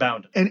measure it, to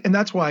bound it. And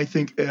that's why I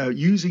think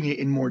using it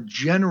in more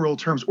general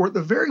terms, or at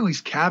the very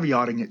least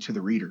caveating it to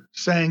the reader,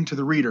 saying to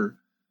the reader,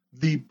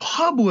 the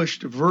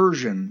published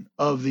version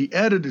of the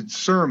edited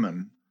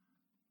sermon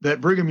that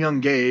Brigham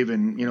Young gave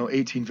in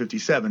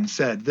 1857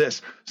 said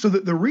this, so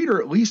that the reader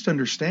at least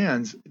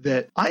understands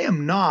that I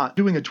am not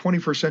doing a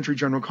 21st century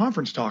General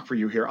Conference talk for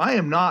you here. I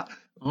am not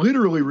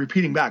literally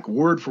repeating back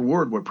word for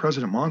word what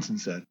President Monson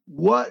said.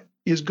 What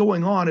is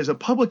going on is a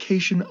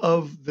publication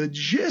of the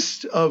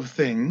gist of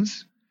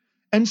things,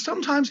 and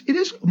sometimes it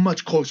is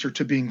much closer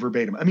to being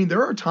verbatim. I mean,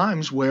 there are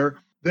times where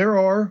there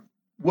are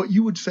what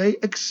you would say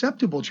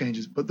acceptable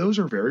changes, but those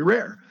are very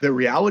rare. The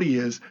reality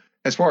is,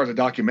 as far as a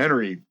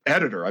documentary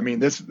editor, I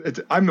mean,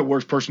 I'm the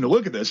worst person to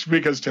look at this,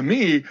 because to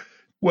me,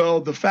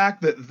 well, the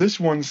fact that this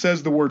one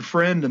says the word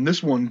friend and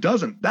this one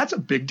doesn't, that's a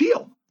big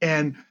deal.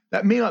 And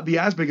that may not be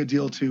as big a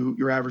deal to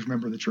your average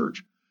member of the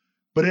church,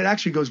 but it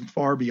actually goes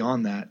far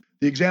beyond that.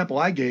 The example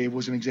I gave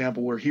was an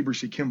example where Heber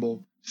C.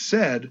 Kimball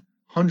said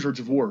hundreds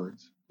of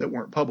words that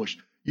weren't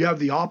published. You have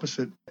the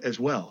opposite as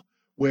well,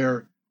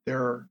 where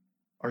there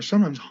are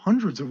sometimes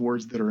hundreds of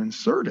words that are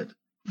inserted.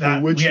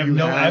 That we have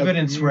no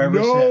evidence wherever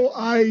no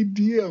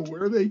idea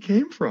where they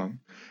came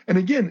from. And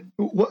again,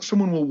 what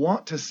someone will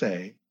want to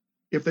say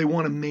if they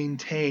want to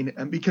maintain,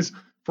 and because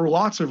for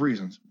lots of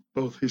reasons,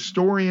 both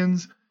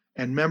historians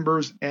and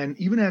members and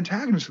even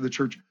antagonists of the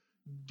church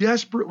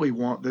desperately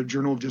want the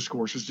Journal of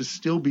Discourses to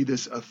still be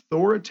this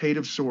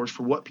authoritative source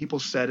for what people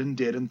said and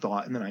did and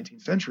thought in the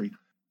 19th century,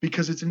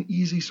 because it's an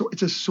easy source.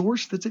 It's a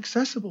source that's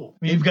accessible.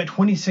 I mean, you've got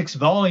 26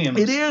 volumes.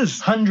 It is.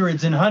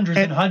 Hundreds and hundreds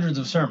and hundreds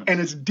of sermons. And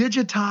it's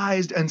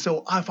digitized. And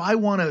so if I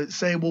want to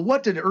say, well,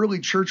 what did early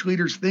church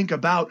leaders think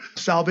about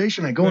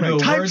salvation? I go and I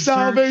type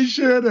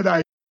salvation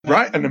and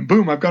right? And then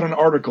boom, I've got an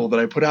article that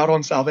I put out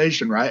on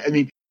salvation, right? I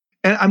mean,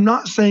 and I'm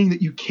not saying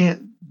that you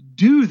can't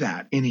do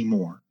that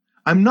anymore.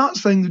 I'm not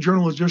saying the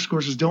Journal of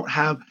Discourses don't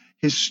have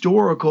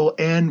historical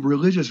and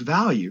religious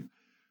value.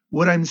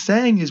 What I'm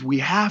saying is we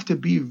have to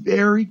be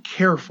very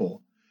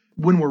careful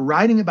when we're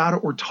writing about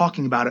it or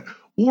talking about it,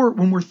 or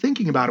when we're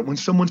thinking about it, when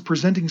someone's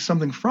presenting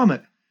something from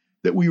it,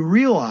 that we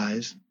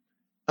realize,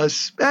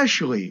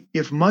 especially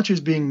if much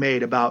is being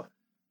made about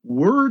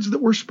words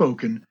that were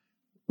spoken,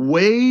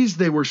 ways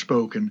they were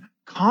spoken,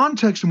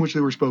 context in which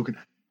they were spoken,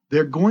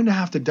 they're going to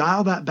have to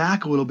dial that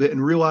back a little bit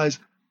and realize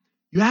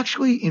you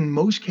actually, in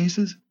most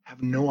cases,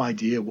 have no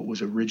idea what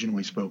was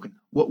originally spoken,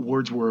 what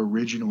words were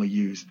originally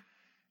used.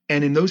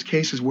 And in those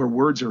cases where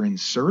words are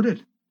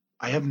inserted,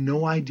 I have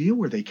no idea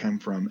where they came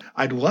from.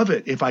 I'd love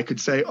it if I could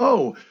say,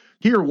 oh,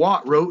 here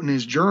Watt wrote in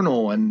his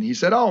journal and he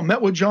said, oh,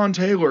 met with John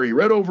Taylor. He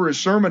read over his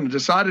sermon and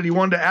decided he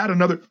wanted to add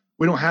another.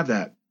 We don't have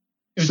that.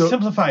 It would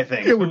simplify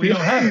things. We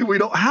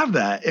don't have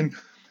that. And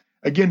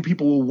again,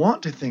 people will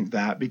want to think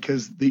that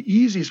because the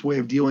easiest way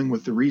of dealing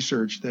with the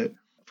research that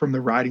from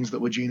the writings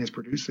that Legene is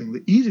producing,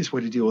 the easiest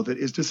way to deal with it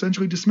is to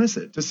essentially dismiss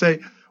it, to say,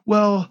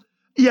 well,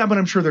 yeah, but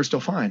I'm sure they're still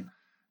fine.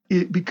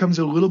 It becomes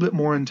a little bit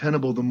more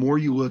untenable the more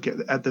you look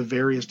at the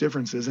various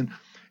differences. And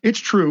it's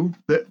true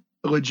that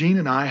Legene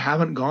and I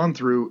haven't gone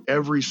through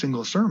every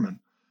single sermon,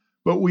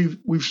 but we've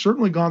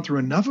certainly gone through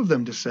enough of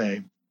them to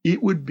say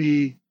it would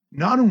be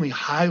not only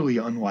highly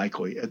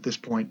unlikely at this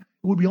point,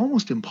 it would be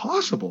almost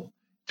impossible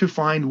to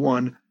find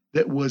one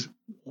that was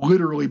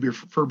literally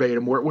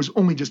verbatim, where it was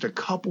only just a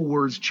couple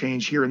words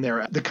changed here and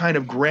there. The kind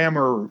of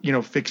grammar,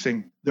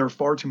 fixing, there are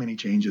far too many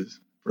changes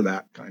for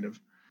that kind of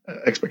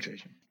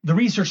expectation. The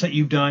research that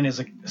you've done is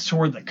a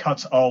sword that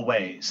cuts all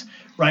ways,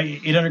 right?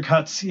 It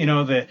undercuts,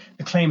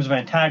 the claims of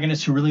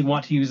antagonists who really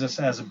want to use this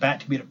as a bat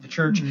to beat up the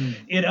church. Mm.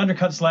 It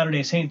undercuts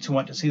Latter-day Saints who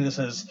want to see this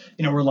as,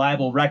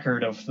 reliable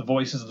record of the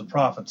voices of the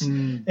prophets.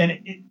 Mm. And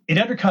it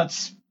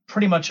undercuts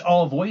pretty much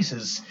all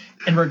voices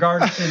in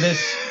regards to this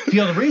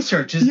field of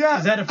research. Is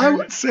that a fair? I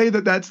would say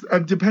that's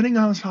depending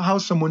on how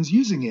someone's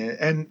using it.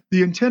 And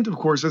the intent, of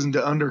course, isn't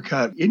to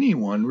undercut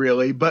anyone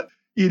really, but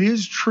it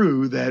is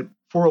true that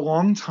for a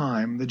long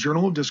time, the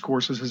Journal of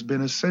Discourses has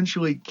been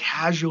essentially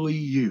casually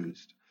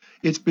used.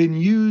 It's been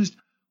used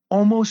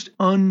almost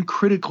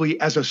uncritically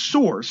as a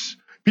source.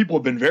 People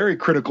have been very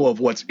critical of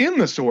what's in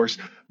the source,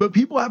 but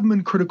people haven't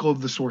been critical of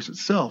the source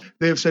itself.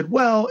 They have said,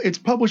 well, it's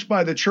published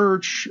by the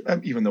church,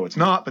 even though it's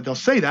not, but they'll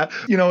say that.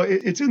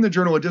 It's in the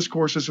Journal of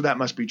Discourses, so that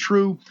must be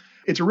true.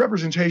 It's a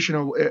representation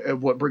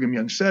of what Brigham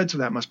Young said, so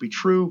that must be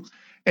true.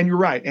 And you're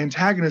right,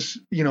 antagonists,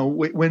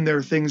 when there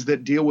are things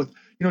that deal with,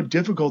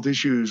 difficult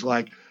issues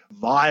like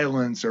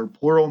violence or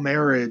plural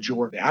marriage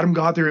or the Adam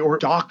God theory or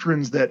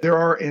doctrines, that there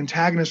are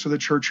antagonists of the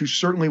church who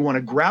certainly want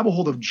to grab a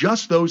hold of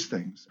just those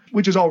things,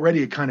 which is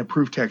already a kind of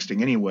proof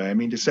texting anyway. I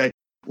mean, to say,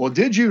 well,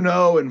 did you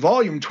know in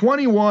volume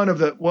 21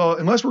 of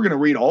unless we're going to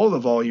read all of the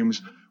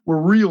volumes, we're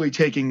really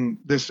taking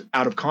this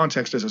out of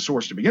context as a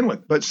source to begin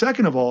with. But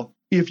second of all,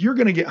 if you're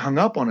going to get hung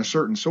up on a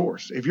certain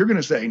source, if you're going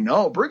to say,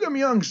 no, Brigham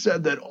Young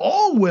said that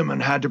all women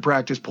had to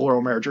practice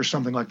plural marriage or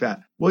something like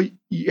that, well,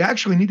 you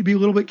actually need to be a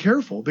little bit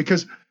careful,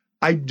 because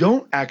I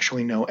don't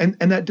actually know. And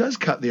that does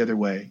cut the other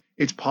way.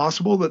 It's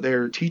possible that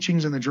there are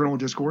teachings in the Journal of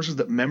Discourses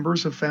that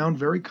members have found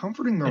very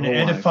comforting their whole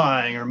life.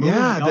 Edifying or moving.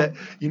 Yeah, that,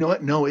 you know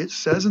what? No, it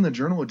says in the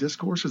Journal of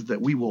Discourses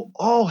that we will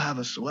all have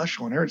a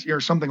celestial inheritance or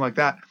something like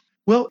that.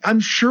 Well, I'm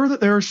sure that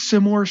there are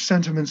similar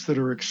sentiments that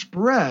are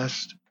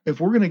expressed. If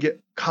we're going to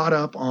get caught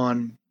up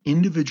on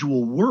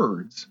individual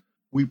words,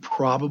 we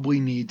probably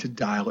need to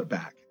dial it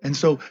back. And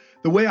so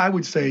the way I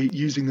would say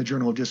using the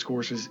Journal of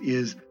Discourses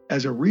is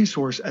as a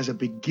resource, as a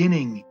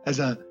beginning, as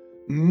a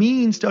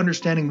means to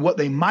understanding what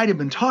they might have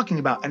been talking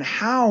about and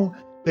how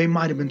they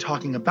might have been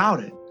talking about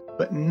it,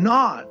 but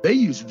not, they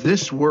use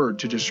this word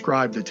to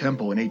describe the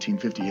temple in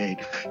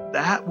 1858.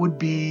 That would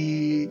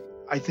be,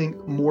 I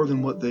think, more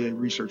than what the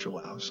research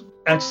allows.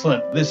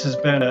 Excellent. This has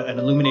been an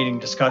illuminating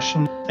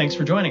discussion. Thanks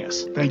for joining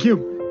us. Thank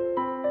you.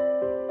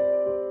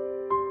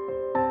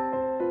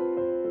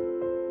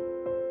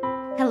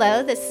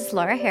 Hello, this is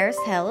Laura Harris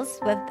Hills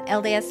with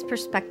LDS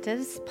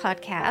Perspectives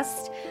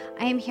podcast.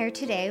 I am here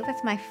today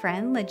with my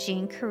friend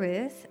LaJean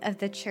Carruth of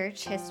the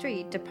Church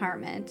History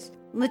Department.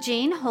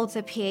 LaJean holds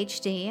a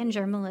PhD in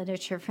German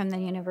literature from the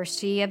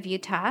University of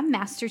Utah,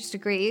 master's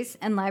degrees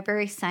in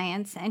library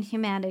science and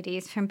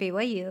humanities from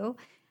BYU,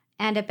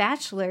 and a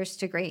bachelor's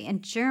degree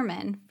in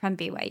German from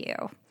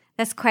BYU.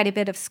 That's quite a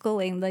bit of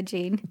schooling,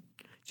 LaJean.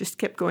 Just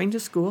kept going to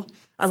school.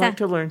 I like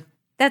to learn.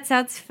 That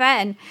sounds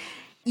fun.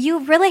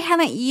 You really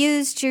haven't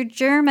used your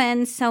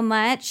German so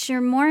much. You're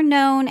more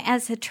known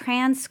as a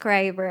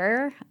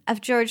transcriber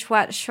of George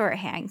Watt's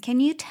shorthand. Can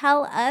you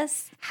tell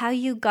us how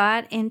you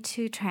got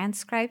into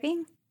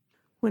transcribing?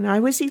 When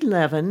I was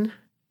 11,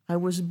 I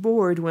was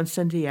bored one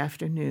Sunday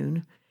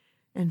afternoon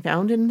and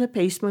found in the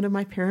basement of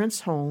my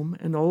parents' home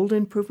an old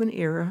improvement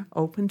era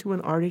open to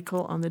an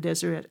article on the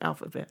Deseret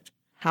alphabet.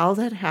 How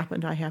that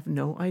happened, I have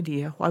no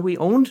idea. Why we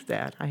owned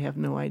that, I have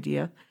no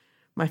idea.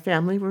 My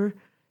family were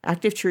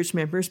active church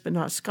members, but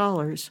not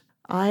scholars.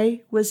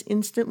 I was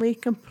instantly,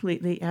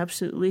 completely,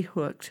 absolutely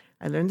hooked.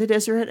 I learned the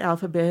Deseret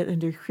alphabet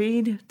and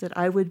decreed that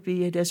I would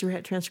be a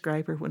Deseret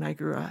transcriber when I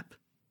grew up.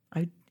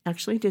 I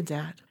actually did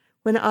that.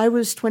 When I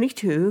was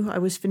 22, I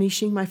was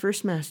finishing my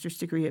first master's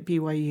degree at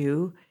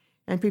BYU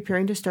and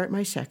preparing to start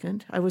my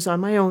second. I was on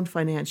my own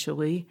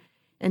financially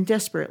and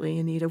desperately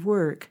in need of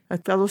work. A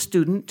fellow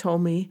student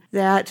told me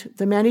that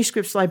the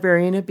manuscripts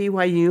librarian at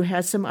BYU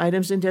had some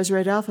items in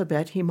Deseret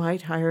alphabet he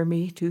might hire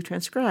me to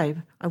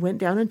transcribe. I went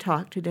down and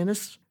talked to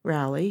Dennis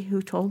Rowley,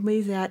 who told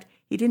me that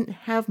he didn't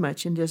have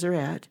much in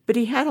Deseret, but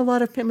he had a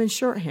lot of Pitman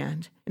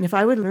shorthand, and if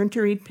I would learn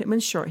to read Pitman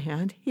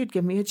shorthand, he'd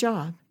give me a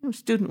job.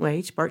 Student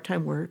wage,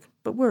 part-time work,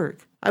 but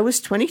work. I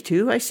was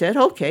 22. I said,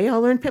 okay,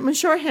 I'll learn Pitman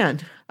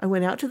shorthand. I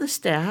went out to the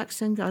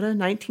stacks and got a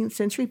 19th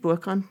century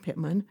book on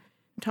Pitman,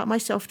 taught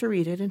myself to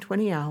read it in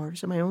 20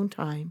 hours of my own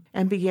time,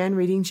 and began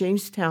reading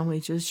James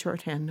Talmage's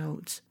shorthand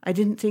notes. I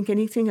didn't think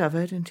anything of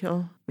it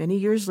until many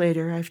years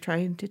later I've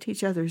tried to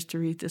teach others to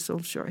read this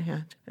old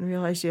shorthand and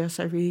realized, yes,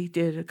 I really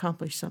did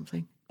accomplish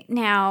something.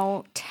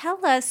 Now,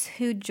 tell us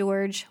who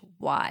George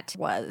Watt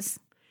was.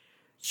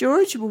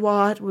 George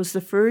Watt was the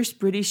first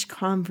British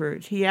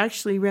convert. He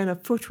actually ran a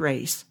foot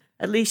race.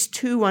 At least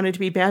 2 wanted to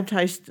be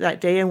baptized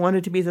that day and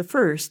wanted to be the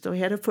first, so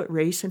he had a foot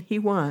race, and he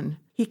won.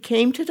 He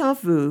came to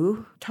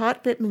Nauvoo,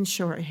 taught Pitman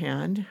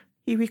shorthand.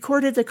 He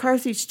recorded the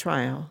Carthage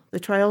trial, the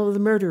trial of the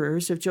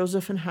murderers of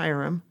Joseph and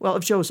Hiram. Well,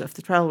 of Joseph.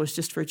 The trial was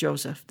just for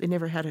Joseph. They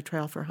never had a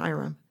trial for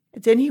Hiram.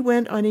 Then he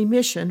went on a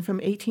mission from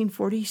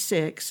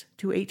 1846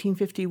 to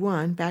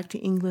 1851 back to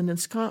England and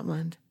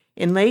Scotland.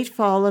 In late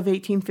fall of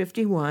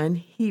 1851,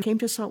 he came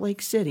to Salt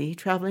Lake City,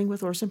 traveling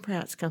with Orson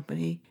Pratt's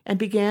company, and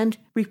began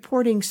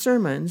reporting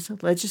sermons,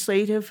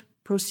 legislative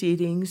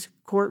proceedings,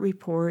 court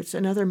reports,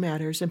 and other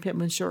matters in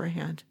Pitman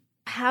shorthand.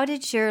 How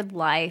did your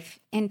life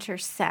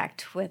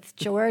intersect with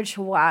George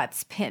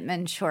Watt's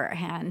Pitman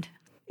shorthand?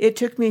 It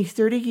took me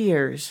 30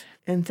 years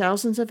and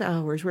thousands of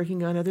hours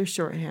working on other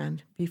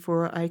shorthand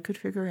before I could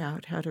figure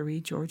out how to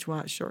read George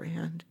Watt's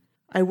shorthand.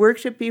 I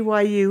worked at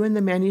BYU in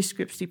the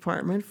manuscripts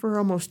department for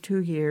almost 2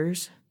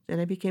 years. Then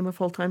I became a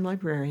full-time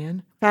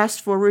librarian.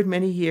 Fast forward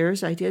many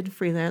years, I did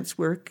freelance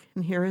work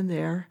here and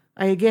there.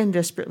 I again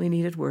desperately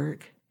needed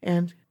work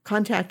and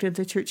contacted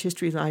the Church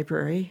History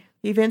Library.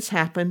 Events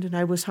happened and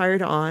I was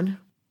hired on.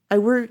 I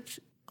worked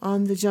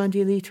on the John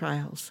D. Lee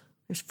trials.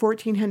 There's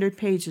 1,400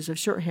 pages of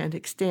shorthand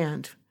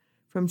extant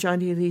from John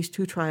D. Lee's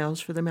 2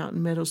 trials for the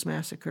Mountain Meadows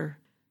Massacre.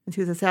 And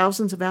through the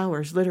thousands of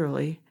hours,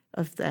 literally,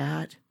 of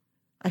that,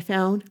 I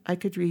found I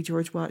could read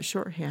George Watt's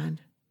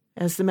shorthand.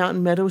 As the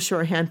Mountain Meadows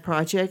Shorthand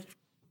Project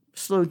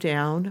slowed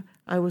down,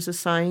 I was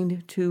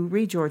assigned to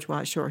read George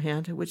Watt's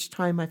shorthand, at which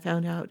time I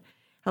found out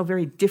how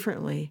very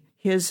differently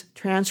his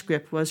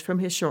transcript was from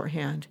his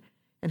shorthand,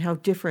 and how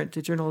different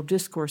the Journal of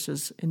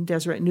Discourses and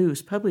Deseret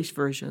News published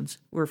versions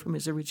were from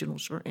his original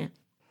shorthand.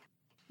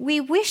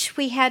 We wish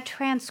we had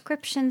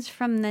transcriptions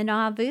from the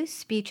Nauvoo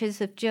speeches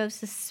of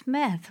Joseph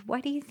Smith. Why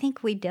do you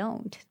think we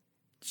don't?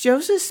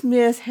 Joseph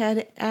Smith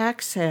had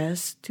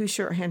access to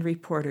shorthand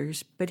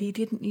reporters, but he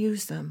didn't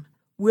use them.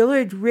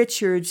 Willard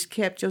Richards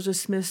kept Joseph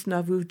Smith's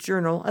Nauvoo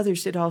journal.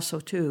 Others did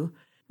also, too.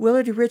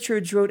 Willard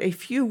Richards wrote a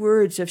few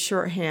words of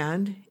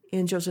shorthand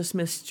in Joseph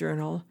Smith's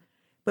journal,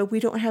 but we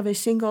don't have a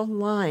single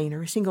line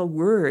or a single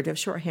word of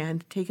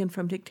shorthand taken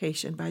from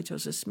dictation by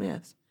Joseph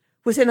Smith.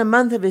 Within a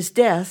month of his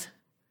death,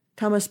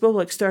 Thomas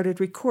Bullock started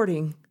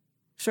recording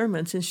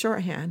sermons in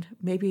shorthand.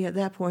 Maybe at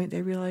that point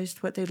they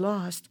realized what they'd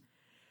lost.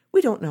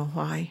 We don't know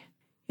why.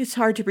 It's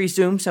hard to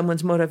presume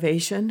someone's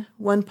motivation.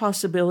 One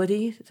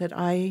possibility that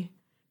I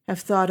have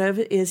thought of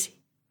is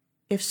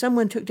if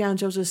someone took down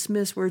Joseph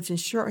Smith's words in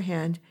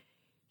shorthand,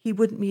 he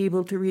wouldn't be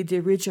able to read the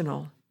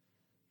original.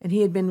 And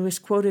he had been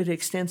misquoted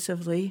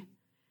extensively,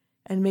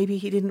 and maybe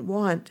he didn't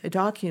want a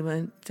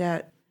document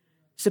that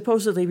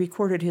supposedly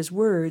recorded his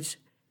words,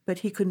 but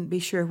he couldn't be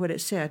sure what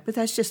it said. But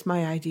that's just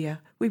my idea.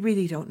 We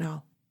really don't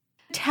know.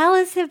 Tell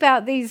us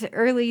about these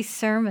early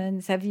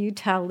sermons of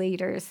Utah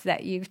leaders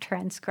that you've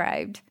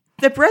transcribed.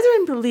 The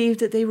brethren believed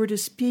that they were to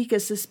speak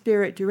as the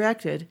Spirit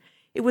directed.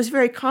 It was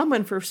very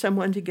common for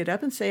someone to get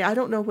up and say, I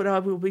don't know what I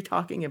will be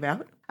talking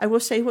about. I will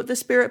say what the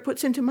Spirit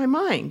puts into my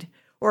mind,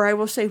 or I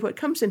will say what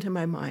comes into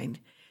my mind.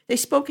 They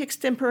spoke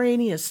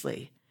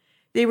extemporaneously.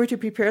 They were to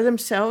prepare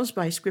themselves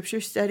by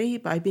scripture study,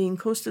 by being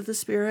close to the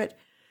Spirit,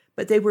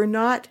 but they were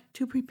not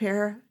to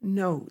prepare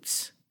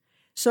notes.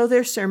 So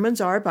their sermons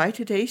are, by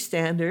today's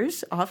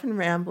standards, often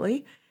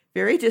rambly,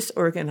 very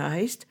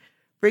disorganized.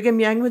 Brigham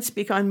Young would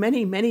speak on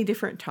many, many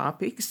different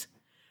topics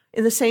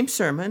in the same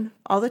sermon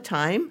all the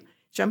time,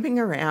 jumping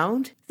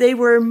around. They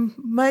were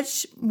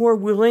much more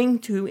willing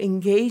to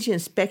engage in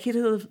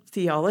speculative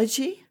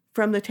theology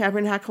from the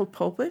tabernacle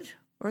pulpit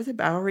or the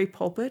Bowery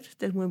pulpit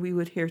than when we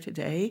would hear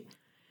today.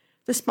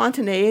 The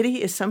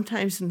spontaneity is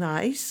sometimes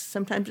nice,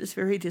 sometimes it's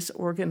very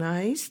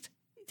disorganized.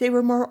 They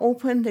were more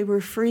open, they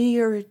were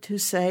freer to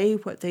say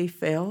what they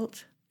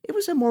felt. It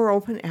was a more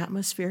open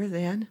atmosphere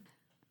then.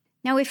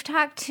 Now, we've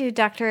talked to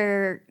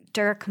Dr.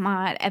 Dirk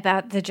Mott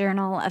about the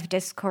Journal of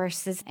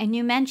Discourses, and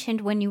you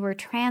mentioned when you were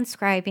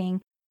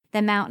transcribing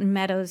the Mountain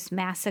Meadows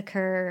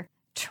Massacre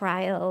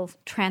trial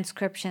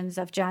transcriptions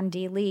of John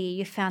D. Lee,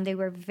 you found they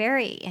were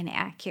very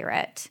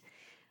inaccurate.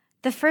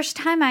 The first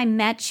time I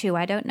met you,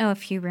 I don't know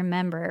if you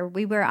remember,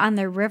 we were on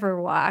the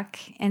Riverwalk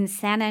in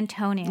San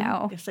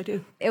Antonio. Yes, I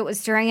do. It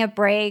was during a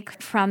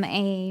break from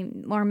a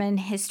Mormon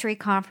history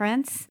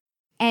conference,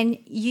 and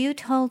you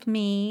told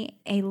me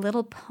a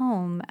little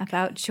poem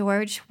about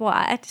George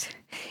Watt,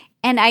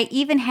 and I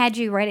even had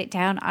you write it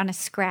down on a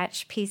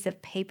scratch piece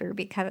of paper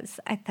because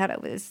I thought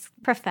it was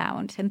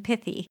profound and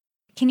pithy.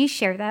 Can you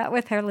share that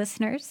with our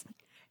listeners?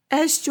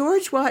 As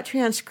George Watt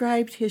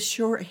transcribed his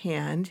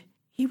shorthand,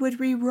 he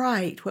would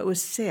rewrite what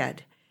was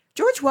said.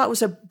 George Watt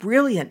was a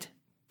brilliant,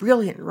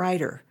 brilliant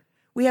writer.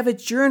 We have a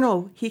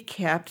journal he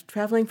kept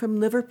traveling from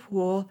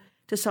Liverpool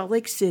to Salt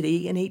Lake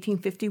City in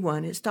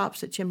 1851. It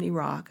stops at Chimney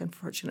Rock,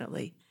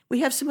 unfortunately. We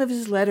have some of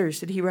his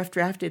letters that he rough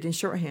drafted in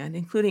shorthand,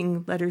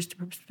 including letters to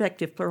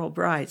prospective plural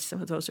brides.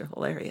 Some of those are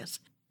hilarious.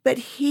 But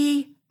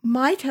he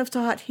might have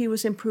thought he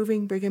was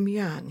improving Brigham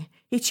Young.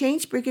 He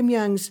changed Brigham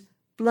Young's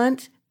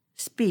blunt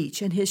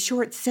speech and his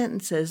short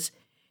sentences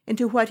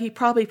into what he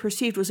probably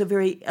perceived was a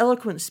very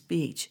eloquent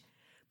speech.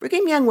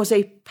 Brigham Young was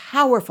a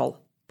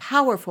powerful,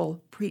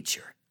 powerful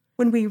preacher.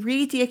 When we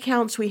read the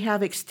accounts we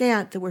have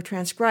extant that were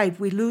transcribed,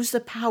 we lose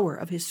the power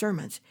of his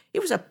sermons. He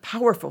was a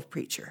powerful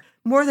preacher.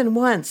 More than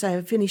once I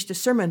have finished a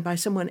sermon by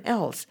someone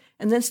else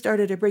and then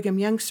started a Brigham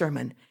Young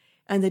sermon,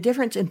 and the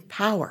difference in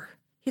power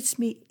hits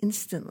me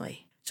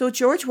instantly. So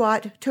George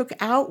Watt took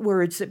out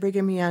words that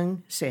Brigham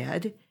Young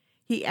said.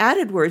 He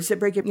added words that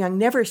Brigham Young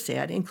never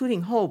said,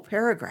 including whole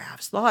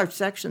paragraphs. Large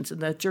sections in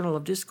the Journal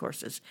of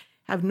Discourses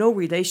have no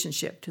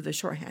relationship to the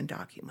shorthand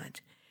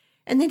document.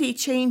 And then he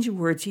changed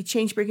words. He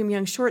changed Brigham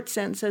Young's short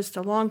sentences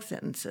to long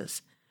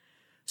sentences.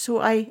 So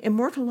I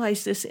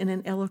immortalized this in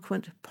an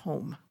eloquent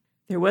poem.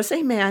 There was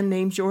a man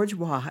named George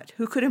Watt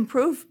who could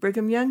improve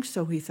Brigham Young,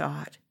 so he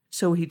thought.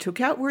 So he took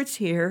out words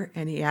here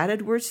and he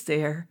added words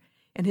there,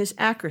 and his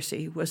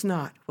accuracy was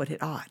not what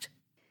it ought.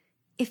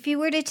 If you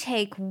were to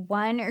take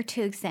one or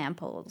two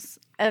examples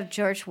of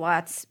George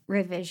Watt's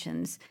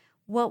revisions,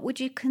 what would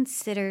you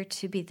consider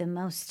to be the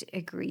most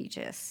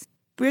egregious?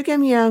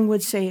 Brigham Young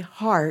would say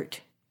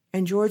heart,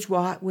 and George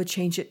Watt would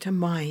change it to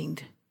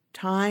mind,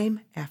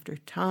 time after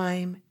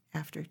time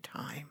after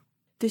time.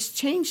 This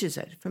changes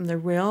it from the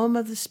realm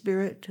of the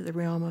spirit to the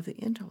realm of the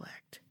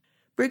intellect.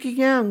 Brigham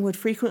Young would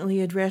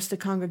frequently address the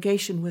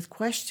congregation with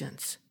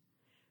questions.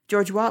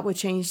 George Watt would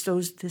change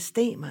those to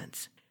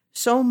statements,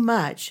 so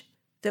much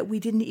that we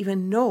didn't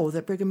even know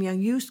that Brigham Young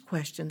used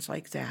questions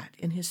like that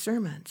in his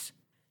sermons.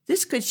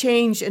 This could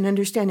change an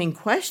understanding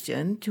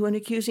question to an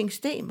accusing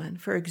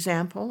statement. For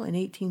example, in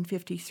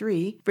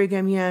 1853,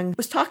 Brigham Young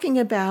was talking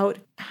about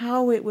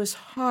how it was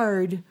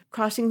hard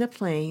crossing the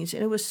plains,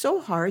 and it was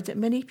so hard that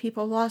many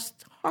people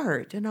lost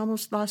heart and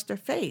almost lost their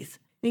faith.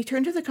 And he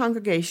turned to the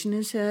congregation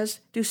and says,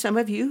 "Do some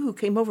of you who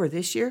came over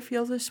this year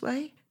feel this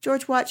way?"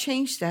 George Watt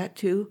changed that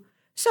to,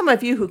 "Some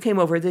of you who came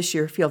over this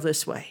year feel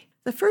this way."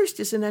 The first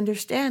is an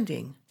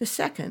understanding. The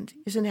second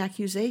is an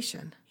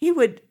accusation. He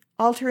would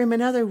alter him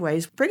in other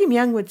ways. Brigham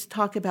Young would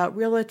talk about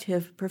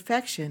relative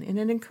perfection in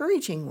an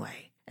encouraging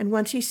way. And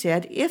once he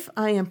said, "If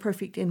I am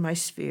perfect in my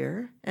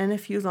sphere," and a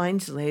few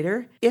lines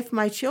later, "If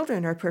my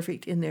children are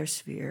perfect in their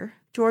sphere,"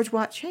 George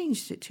Watt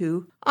changed it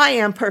to, "I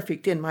am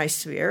perfect in my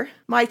sphere.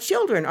 My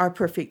children are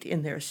perfect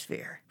in their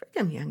sphere."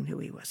 Brigham Young knew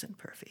he wasn't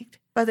perfect.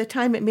 By the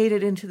time it made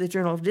it into the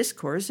Journal of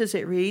Discourses,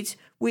 it reads,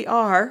 "We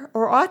are,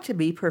 or ought to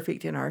be,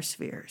 perfect in our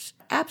spheres."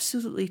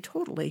 Absolutely,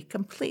 totally,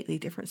 completely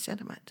different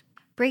sentiment.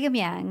 Brigham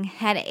Young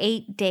had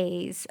 8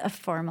 days of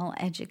formal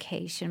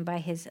education by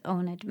his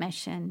own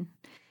admission.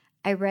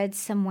 I read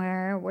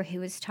somewhere where he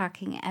was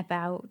talking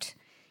about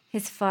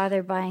his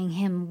father buying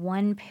him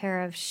 1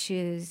 pair of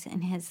shoes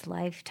in his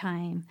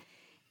lifetime,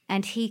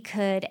 and he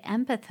could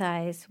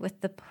empathize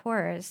with the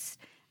poorest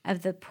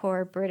of the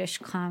poor British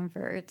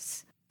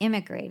converts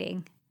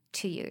immigrating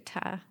to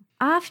Utah.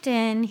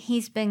 Often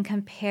he's been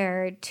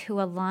compared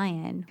to a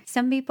lion.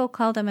 Some people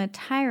called him a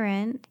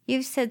tyrant.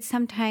 You've said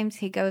sometimes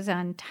he goes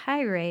on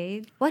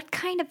tirade. What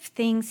kind of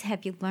things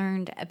have you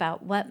learned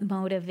about what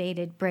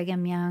motivated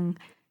Brigham Young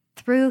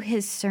through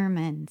his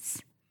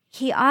sermons?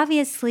 He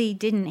obviously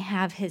didn't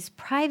have his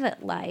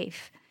private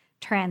life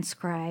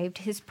transcribed,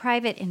 his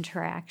private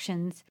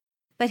interactions,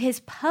 but his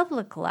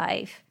public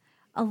life,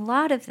 a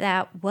lot of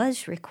that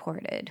was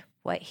recorded,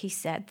 what he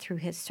said through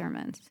his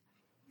sermons.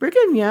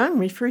 Brigham Young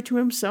referred to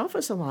himself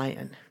as a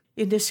lion.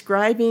 In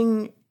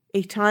describing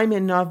a time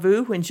in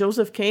Nauvoo when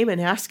Joseph came and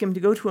asked him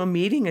to go to a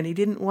meeting and he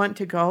didn't want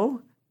to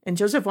go, and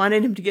Joseph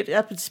wanted him to get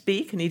up and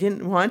speak and he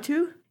didn't want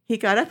to, he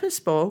got up and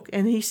spoke,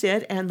 and he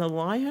said, "And the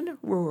lion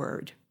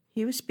roared."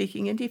 He was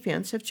speaking in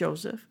defense of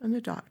Joseph and the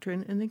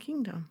doctrine and the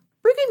kingdom.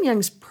 Brigham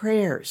Young's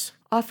prayers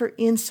offer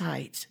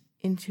insights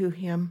into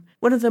him.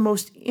 One of the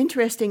most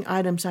interesting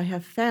items I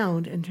have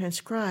found and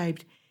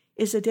transcribed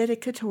is a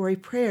dedicatory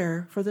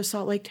prayer for the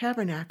Salt Lake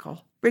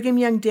Tabernacle. Brigham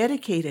Young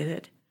dedicated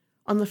it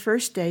on the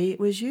first day it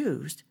was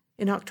used,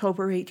 in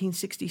October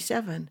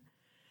 1867.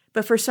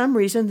 But for some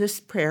reason, this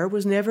prayer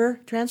was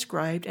never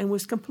transcribed and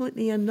was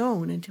completely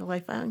unknown until I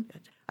found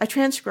it. I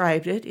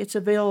transcribed it. It's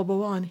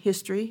available on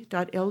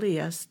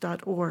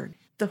history.lds.org,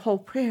 the whole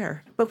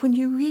prayer. But when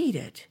you read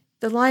it,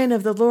 the Lion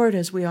of the Lord,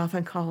 as we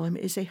often call him,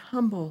 is a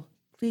humble,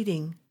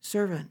 pleading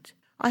servant.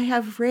 I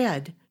have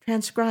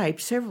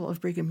transcribed several of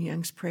Brigham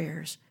Young's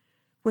prayers.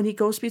 When he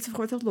goes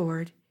before the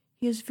Lord,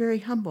 he is very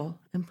humble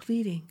and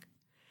pleading.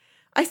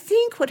 I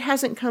think what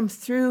hasn't come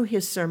through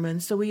his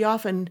sermons, so he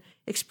often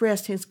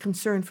expressed his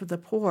concern for the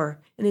poor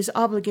and his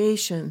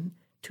obligation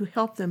to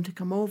help them to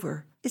come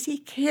over, is he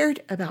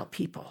cared about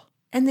people,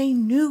 and they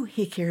knew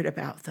he cared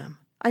about them.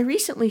 I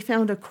recently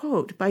found a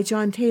quote by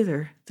John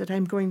Taylor that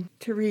I'm going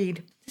to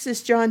read. This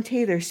is John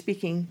Taylor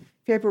speaking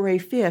February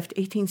 5th,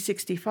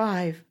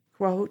 1865.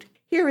 Quote,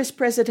 "Here is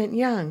President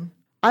Young.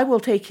 I will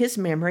take his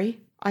memory.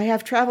 I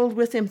have traveled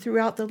with him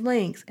throughout the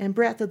length and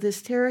breadth of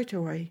this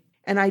territory,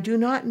 and I do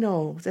not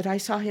know that I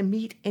saw him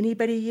meet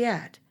anybody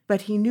yet,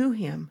 but he knew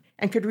him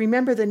and could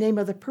remember the name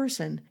of the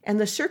person and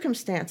the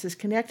circumstances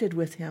connected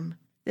with him.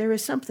 There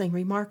is something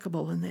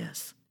remarkable in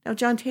this." Now,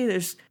 John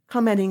Taylor's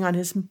commenting on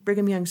his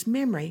Brigham Young's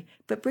memory,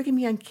 but Brigham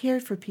Young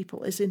cared for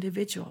people as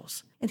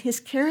individuals, and his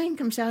caring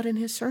comes out in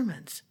his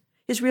sermons,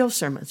 his real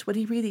sermons, what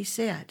he really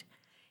said,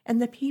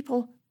 and the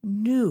people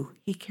knew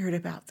he cared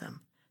about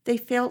them. They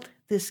felt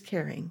this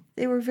caring.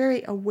 They were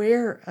very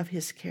aware of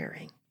his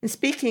caring. In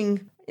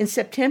speaking in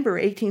September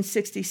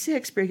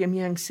 1866, Brigham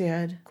Young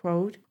said,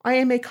 quote, "I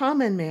am a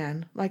common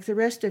man, like the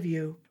rest of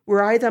you.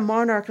 Were I the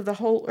monarch of the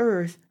whole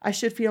earth, I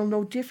should feel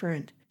no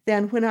different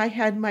than when I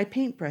had my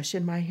paintbrush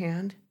in my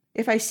hand.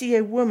 If I see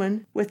a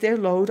woman with their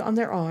load on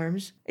their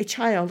arms, a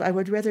child, I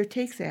would rather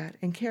take that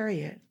and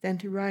carry it than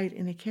to ride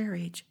in a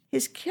carriage."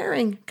 His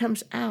caring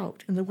comes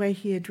out in the way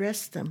he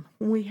addressed them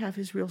when we have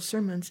his real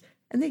sermons,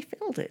 and they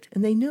felt it,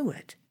 and they knew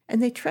it,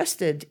 and they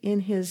trusted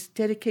in his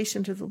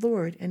dedication to the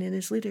Lord and in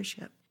his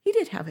leadership. He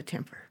did have a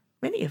temper.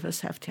 Many of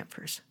us have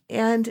tempers.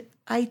 And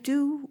I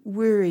do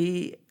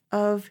worry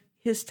of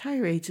his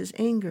tirades, his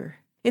anger.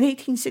 In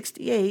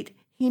 1868,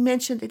 he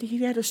mentioned that he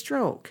had a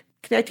stroke.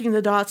 Connecting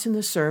the dots in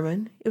the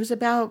sermon, it was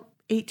about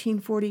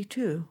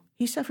 1842.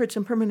 He suffered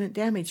some permanent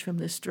damage from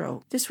this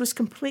stroke. This was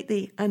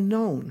completely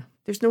unknown.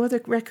 There's no other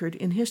record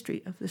in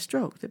history of the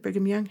stroke that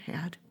Brigham Young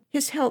had.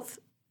 His health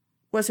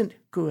wasn't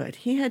good.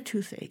 He had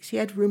toothaches. He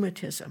had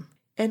rheumatism.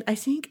 And I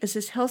think as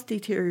his health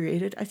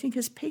deteriorated, I think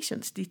his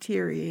patience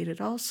deteriorated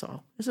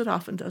also, as it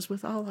often does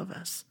with all of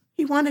us.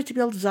 He wanted to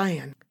build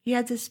Zion. He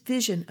had this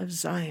vision of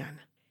Zion.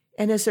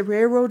 And as the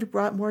railroad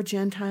brought more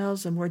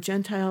Gentiles and more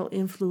Gentile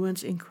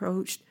influence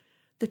encroached,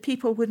 the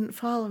people wouldn't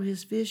follow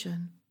his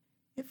vision.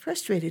 It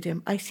frustrated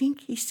him. I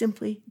think he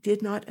simply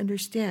did not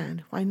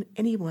understand why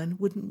anyone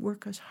wouldn't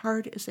work as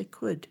hard as they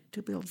could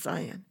to build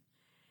Zion.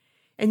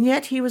 And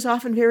yet he was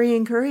often very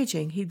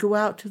encouraging. He'd go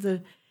out to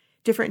the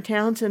different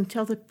towns and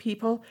tell the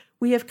people,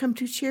 "We have come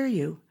to cheer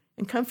you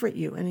and comfort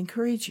you and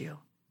encourage you."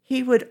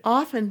 He would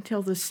often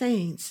tell the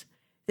saints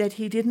that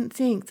he didn't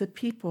think the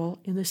people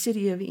in the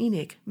city of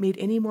Enoch made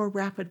any more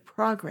rapid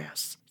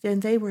progress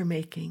than they were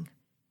making.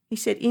 He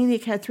said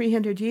Enoch had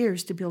 300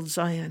 years to build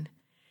Zion.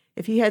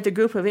 If he had the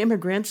group of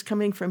immigrants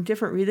coming from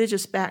different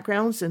religious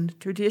backgrounds and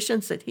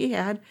traditions that he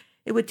had,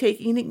 it would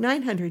take Enoch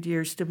 900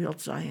 years to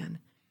build Zion.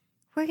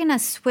 We're going to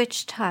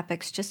switch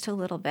topics just a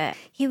little bit.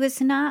 He was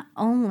not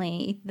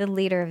only the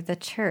leader of the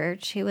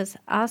church, he was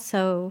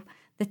also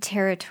the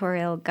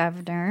territorial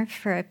governor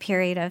for a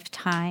period of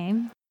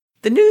time.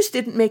 The news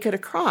didn't make it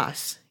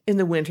across in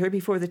the winter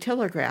before the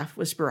telegraph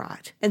was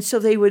brought, and so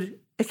they would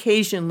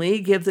occasionally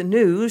give the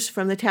news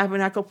from the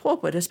tabernacle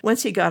pulpit.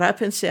 Once he got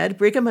up and said,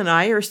 "Brigham and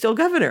I are still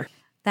governor."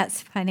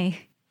 That's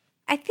funny.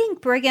 I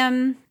think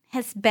Brigham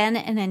has been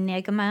an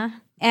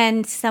enigma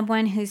and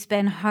someone who's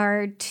been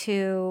hard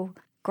to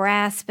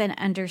grasp and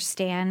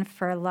understand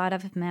for a lot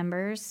of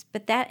members,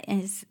 but that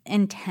is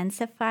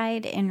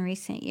intensified in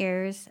recent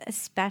years,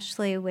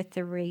 especially with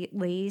the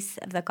release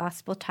of the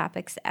Gospel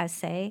Topics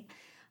essay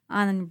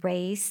on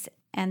race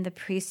and the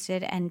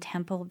priesthood and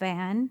temple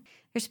ban.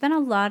 There's been a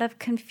lot of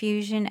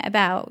confusion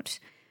about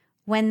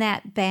when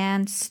that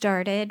ban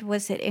started.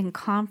 Was it in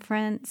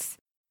conference?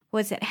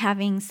 Was it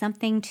having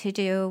something to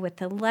do with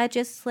the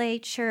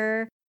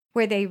legislature?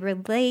 Were they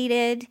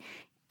related?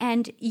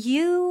 And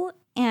you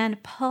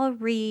and Paul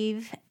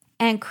Reeve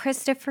and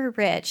Christopher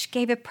Rich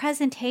gave a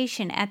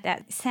presentation at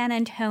that San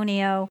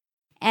Antonio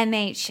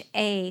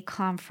MHA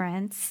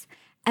conference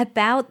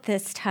about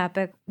this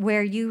topic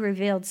where you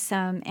revealed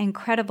some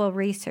incredible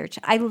research.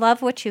 I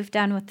love what you've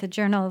done with the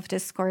Journal of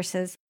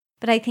Discourses,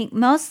 but I think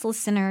most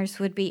listeners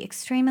would be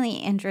extremely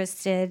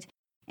interested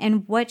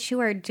in what you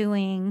are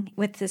doing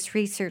with this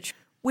research.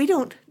 We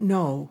don't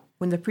know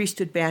when the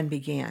priesthood ban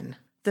began.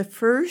 The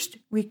first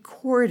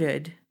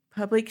recorded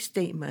public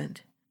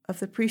statement of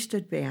the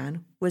priesthood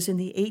ban was in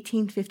the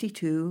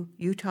 1852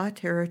 Utah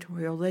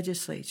Territorial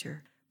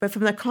Legislature. But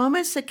from the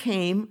comments that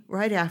came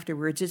right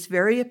afterwards, it's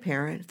very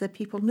apparent that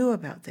people knew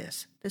about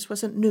this. This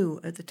wasn't new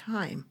at the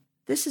time.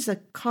 This is a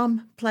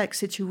complex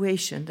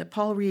situation that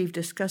Paul Reeve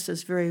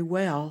discusses very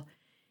well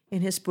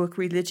in his book,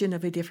 Religion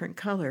of a Different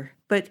Color.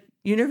 But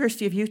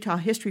University of Utah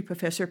history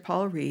professor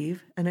Paul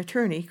Reeve, an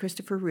attorney,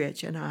 Christopher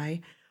Rich, and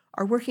I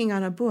are working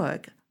on a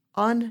book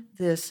on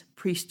this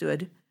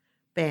priesthood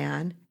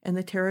ban and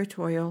the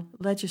territorial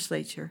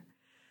legislature.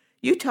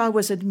 Utah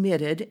was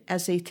admitted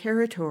as a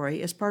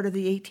territory as part of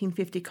the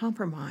 1850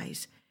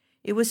 Compromise.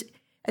 It was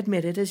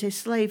admitted as a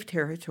slave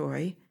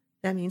territory.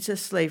 That means that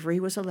slavery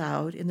was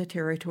allowed in the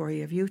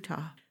territory of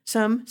Utah.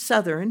 Some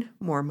Southern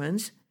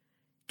Mormons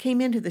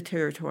came into the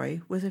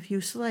territory with a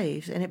few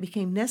slaves, and it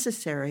became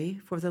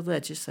necessary for the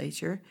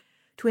legislature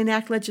to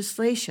enact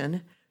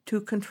legislation to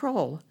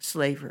control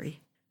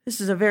slavery. This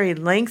is a very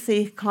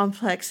lengthy,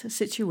 complex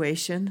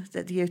situation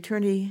that the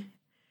attorney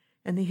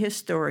and the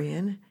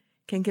historian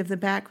can give the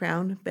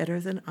background better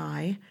than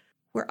I.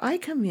 Where I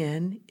come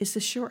in is the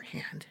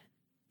shorthand.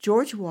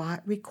 George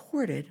Watt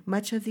recorded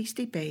much of these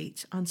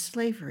debates on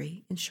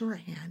slavery in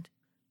shorthand.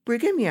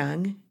 Brigham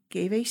Young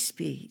gave a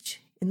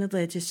speech in the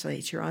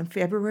legislature on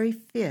February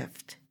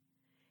 5th,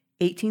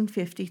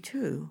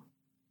 1852,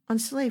 on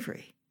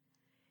slavery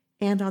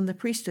and on the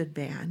priesthood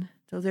ban,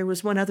 though there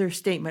was one other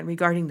statement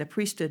regarding the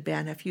priesthood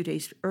ban a few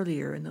days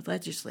earlier in the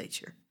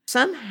legislature.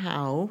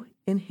 Somehow,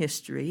 in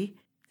history,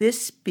 this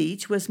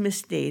speech was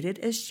misdated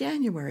as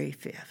January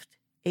 5th,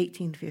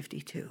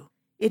 1852.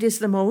 It is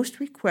the most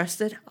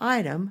requested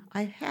item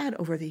I've had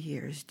over the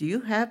years. Do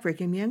you have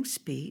Brigham Young's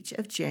speech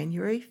of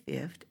January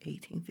 5th,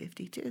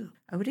 1852?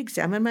 I would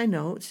examine my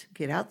notes,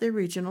 get out the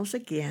originals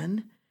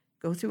again,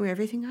 go through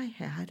everything I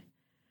had.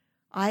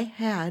 I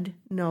had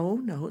no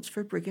notes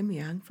for Brigham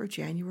Young for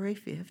January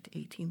 5th,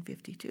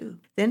 1852.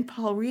 Then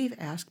Paul Reeve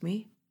asked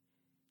me,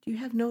 do you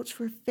have notes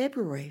for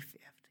February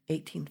 5th,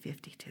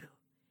 1852?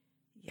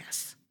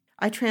 Yes.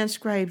 I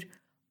transcribed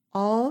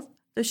all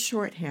the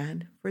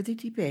shorthand for the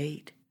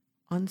debate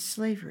on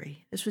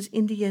slavery. This was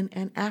Indian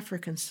and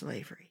African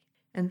slavery.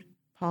 And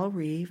Paul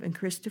Reeve and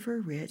Christopher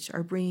Rich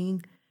are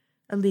bringing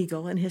a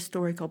legal and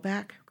historical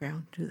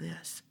background to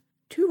this.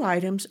 Two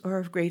items are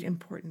of great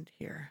importance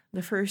here.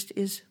 The first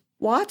is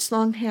Watt's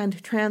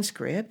longhand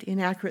transcript,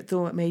 inaccurate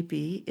though it may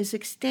be, is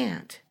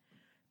extant.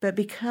 But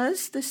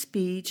because the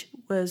speech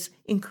was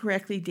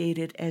incorrectly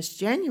dated as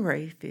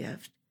January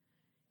 5th,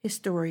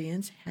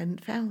 historians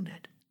hadn't found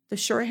it. The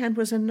shorthand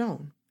was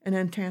unknown and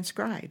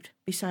untranscribed,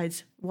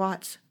 besides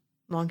Watt's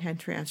longhand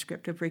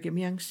transcript of Brigham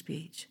Young's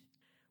speech.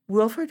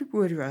 Wilford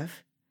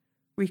Woodruff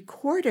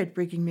recorded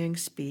Brigham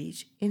Young's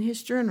speech in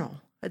his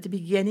journal at the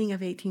beginning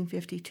of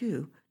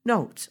 1852.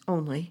 Notes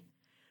only,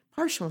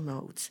 partial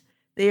notes.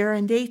 They are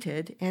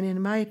undated and,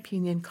 in my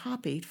opinion,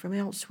 copied from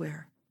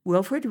elsewhere.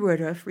 Wilford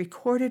Woodruff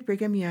recorded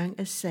Brigham Young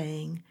as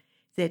saying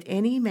that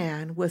any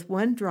man with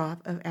one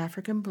drop of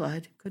African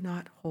blood could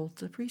not hold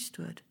the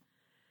priesthood.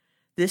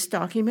 This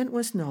document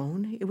was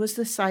known. It was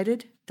the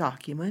cited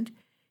document.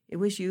 It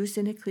was used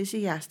in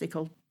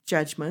ecclesiastical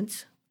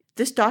judgments.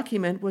 This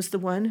document was the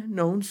one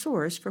known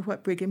source for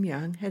what Brigham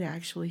Young had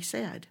actually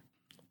said.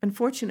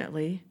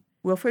 Unfortunately,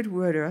 Wilford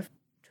Woodruff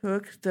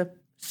took the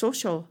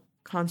social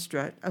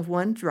construct of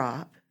one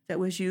drop that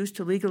was used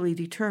to legally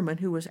determine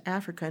who was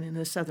African in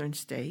the southern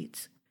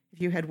states. If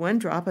you had one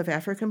drop of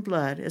African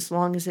blood, as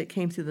long as it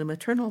came through the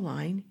maternal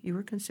line, you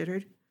were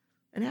considered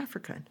an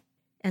African.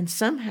 And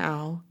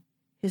somehow,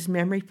 his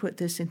memory put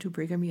this into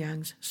Brigham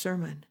Young's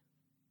sermon.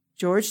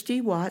 George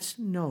D. Watt's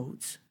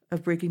notes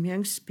of Brigham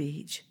Young's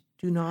speech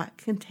do not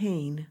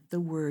contain the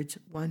words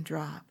one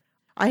drop.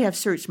 I have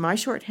searched my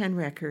shorthand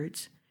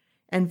records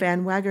and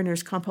Van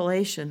Wagoner's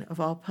compilation of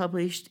all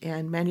published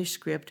and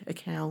manuscript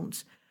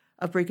accounts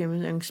of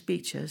Brigham Young's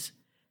speeches.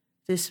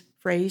 This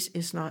phrase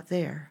is not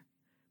there.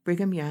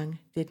 Brigham Young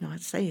did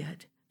not say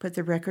it, but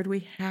the record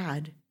we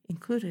had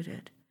included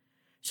it.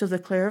 So the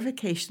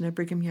clarification of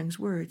Brigham Young's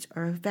words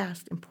are of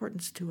vast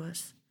importance to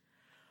us.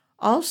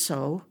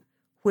 Also,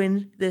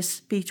 when this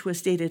speech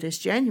was dated as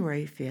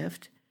January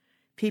 5th,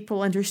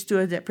 people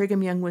understood that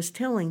Brigham Young was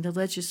telling the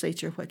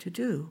legislature what to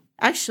do.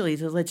 Actually,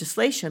 the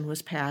legislation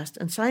was passed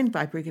and signed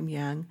by Brigham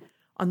Young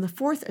on the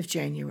 4th of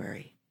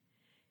January.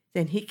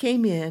 Then he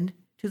came in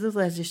to the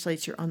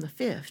legislature on the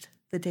 5th,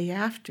 the day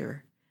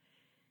after,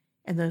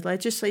 and the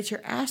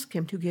legislature asked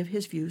him to give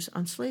his views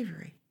on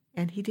slavery,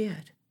 and he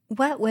did.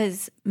 What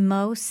was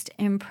most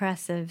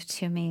impressive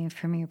to me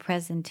from your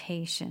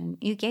presentation,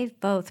 you gave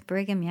both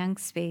Brigham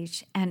Young's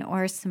speech and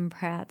Orson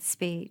Pratt's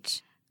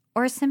speech.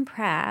 Orson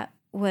Pratt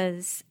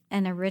was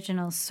an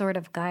original sort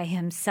of guy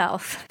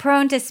himself,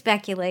 prone to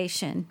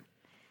speculation.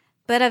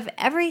 But of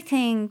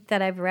everything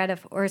that I've read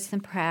of Orson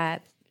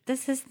Pratt,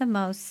 this is the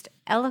most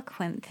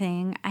eloquent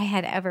thing I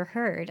had ever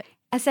heard.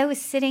 As I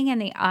was sitting in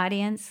the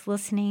audience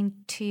listening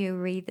to you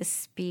read the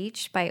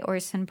speech by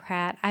Orson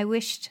Pratt, I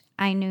wished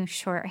I knew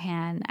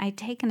shorthand. I'd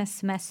taken a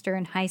semester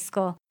in high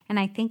school, and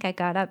I think I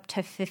got up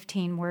to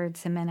 15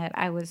 words a minute.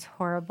 I was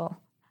horrible.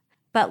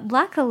 But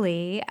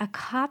luckily, a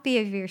copy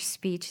of your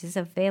speech is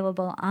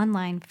available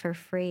online for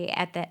free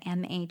at the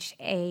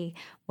MHA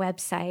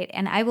website,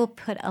 and I will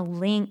put a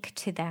link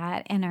to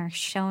that in our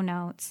show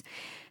notes.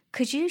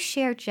 Could you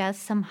share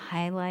just some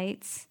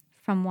highlights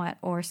from what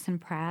Orson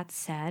Pratt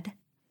said?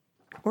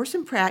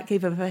 Orson Pratt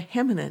gave a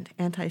vehement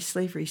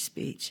anti-slavery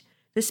speech.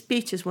 This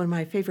speech is one of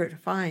my favorite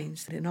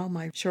finds in all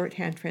my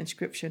shorthand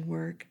transcription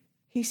work.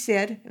 He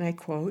said, and I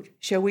quote,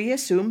 "Shall we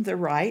assume the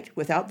right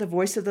without the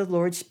voice of the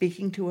Lord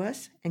speaking to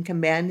us and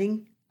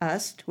commanding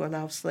us to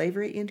allow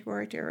slavery into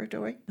our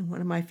territory?" And one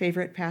of my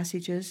favorite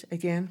passages,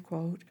 again,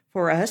 quote,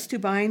 "For us to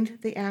bind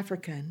the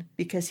African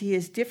because he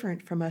is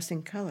different from us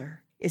in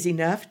color is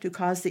enough to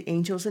cause the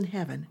angels in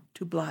heaven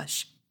to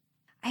blush."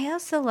 I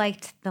also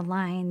liked the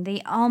line,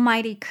 "The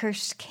Almighty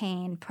cursed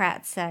Cain,"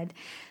 Pratt said,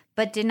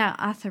 "but did not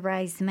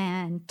authorize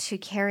man to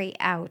carry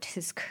out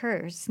his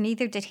curse.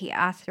 Neither did he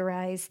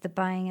authorize the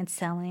buying and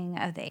selling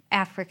of the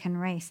African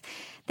race."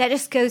 That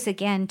just goes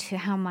again to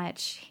how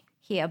much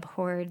he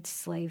abhorred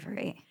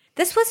slavery.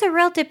 This was a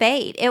real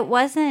debate. It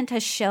wasn't a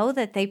show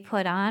that they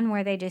put on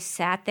where they just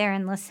sat there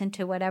and listened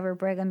to whatever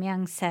Brigham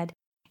Young said.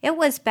 It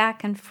was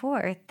back and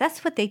forth.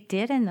 That's what they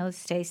did in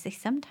those days. They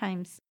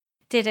sometimes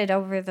did it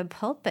over the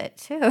pulpit,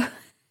 too.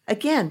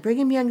 Again,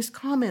 Brigham Young's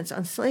comments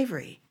on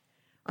slavery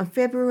on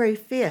February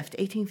 5th,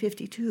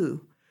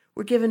 1852,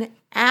 were given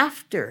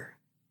after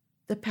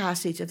the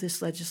passage of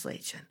this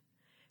legislation.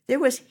 There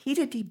was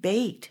heated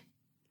debate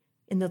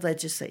in the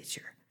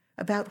legislature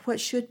about what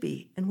should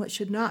be and what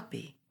should not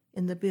be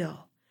in the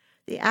bill.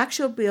 The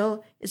actual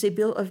bill is a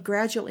bill of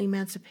gradual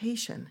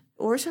emancipation.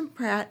 Orson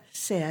Pratt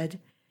said,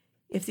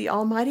 "If the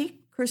Almighty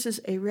curses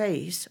a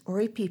race or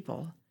a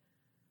people,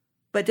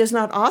 but does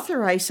not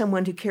authorize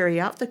someone to carry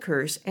out the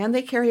curse, and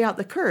they carry out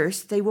the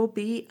curse, they will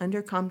be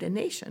under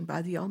condemnation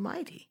by the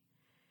Almighty."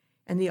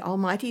 And the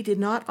Almighty did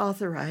not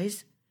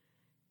authorize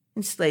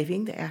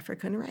enslaving the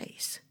African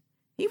race.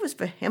 He was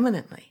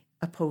vehemently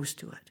opposed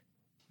to it.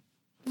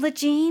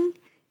 LaJean,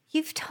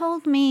 you've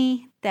told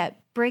me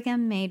that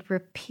Brigham made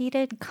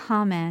repeated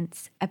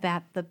comments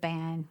about the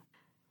ban.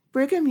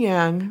 Brigham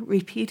Young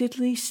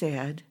repeatedly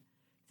said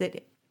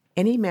that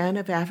any man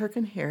of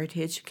African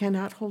heritage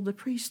cannot hold the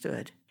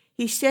priesthood.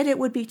 He said it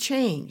would be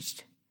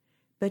changed,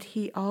 but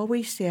he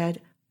always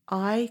said,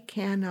 "I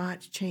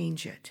cannot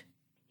change it."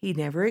 He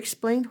never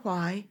explained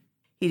why.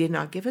 He did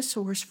not give a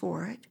source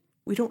for it.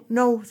 We don't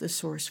know the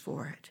source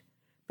for it.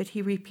 But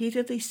he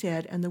repeatedly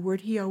said, and the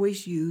word he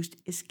always used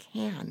is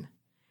can.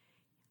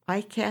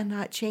 I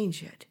cannot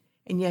change it.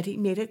 And yet he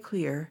made it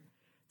clear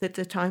that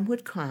the time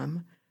would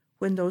come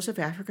when those of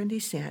African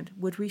descent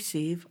would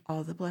receive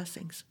all the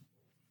blessings.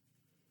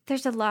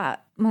 There's a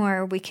lot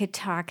more we could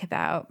talk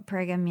about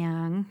Brigham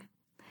Young.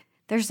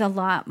 There's a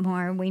lot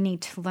more we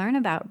need to learn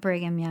about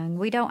Brigham Young.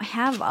 We don't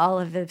have all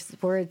of his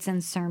words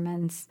and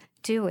sermons,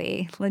 do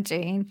we,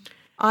 LaJean?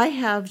 I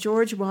have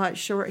George Watt's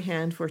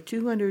shorthand for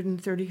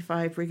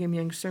 235 Brigham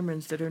Young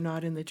sermons that are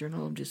not in the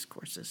Journal of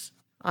Discourses.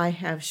 I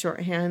have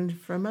shorthand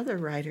from other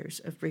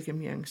writers of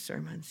Brigham Young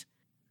sermons.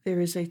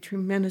 There is a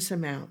tremendous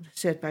amount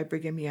said by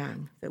Brigham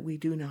Young that we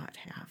do not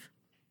have.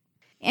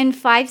 In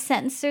 5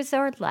 sentences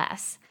or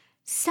less,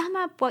 sum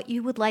up what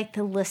you would like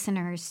the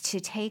listeners to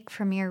take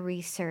from your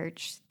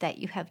research that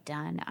you have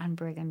done on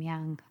Brigham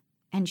Young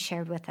and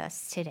shared with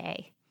us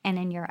today and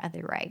in your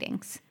other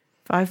writings.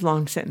 5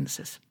 long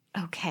sentences.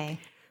 Okay.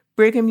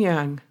 Brigham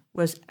Young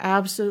was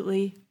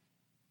absolutely,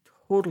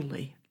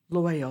 totally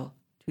loyal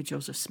to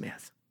Joseph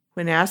Smith.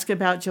 When asked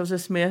about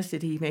Joseph Smith,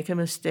 did he make a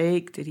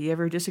mistake? Did he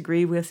ever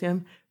disagree with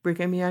him?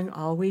 Brigham Young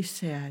always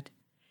said,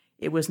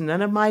 "It was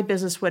none of my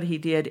business what he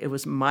did. It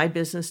was my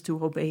business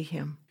to obey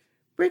him."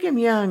 Brigham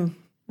Young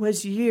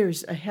was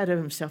years ahead of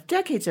himself,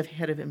 decades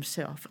ahead of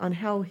himself, on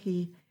how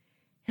he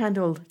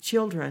handled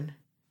children.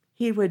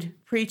 He would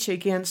preach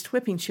against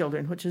whipping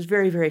children, which was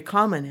very, very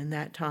common in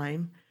that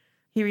time.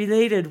 He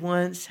related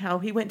once how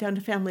he went down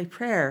to family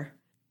prayer,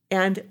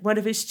 and one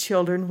of his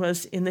children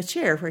was in the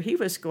chair where he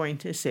was going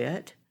to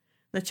sit.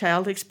 The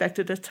child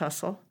expected a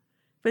tussle,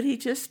 but he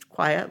just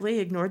quietly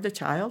ignored the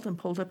child and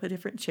pulled up a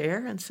different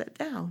chair and sat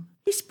down.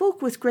 He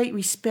spoke with great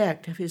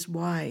respect of his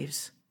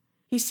wives.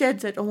 He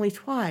said that only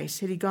twice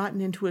had he gotten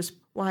into his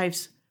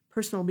wife's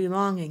personal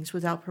belongings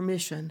without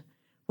permission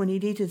when he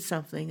needed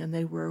something and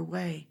they were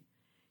away.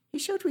 He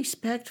showed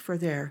respect for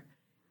their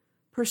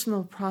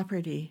personal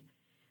property.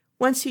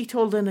 Once he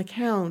told an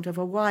account of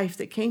a wife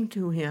that came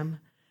to him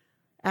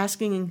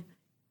asking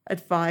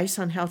advice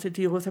on how to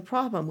deal with a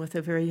problem with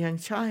a very young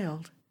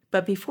child.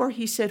 But before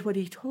he said what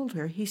he told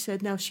her, he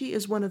said, now she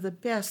is one of the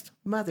best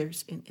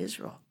mothers in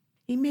Israel.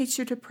 He made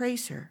sure to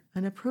praise her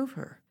and approve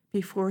her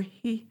before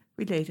he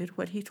related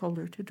what he told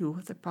her to do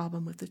with the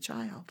problem with the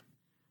child.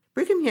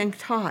 Brigham Young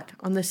taught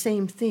on the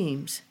same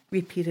themes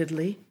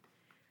repeatedly.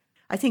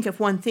 I think if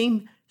one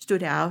theme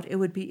stood out, it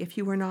would be, if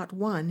you are not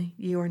one,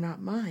 you are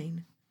not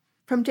mine.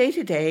 From day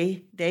to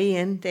day, day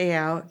in, day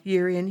out,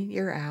 year in,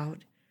 year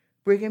out,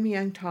 Brigham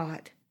Young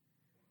taught,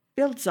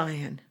 build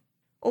Zion,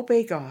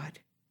 obey God,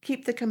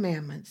 keep the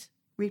commandments,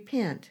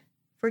 repent,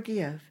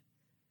 forgive,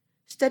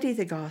 study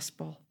the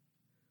gospel,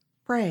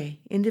 pray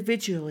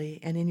individually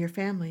and in your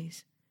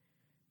families,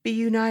 be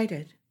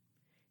united,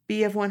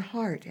 be of one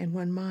heart and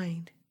one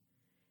mind,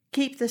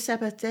 keep the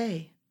Sabbath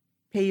day,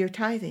 pay your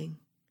tithing,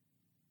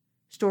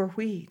 store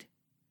wheat,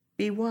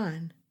 be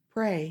one,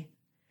 pray,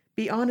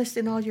 be honest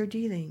in all your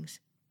dealings,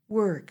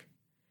 work,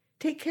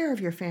 take care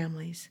of your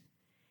families,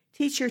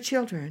 teach your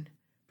children,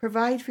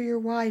 provide for your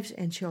wives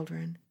and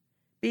children,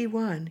 be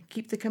one,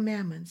 keep the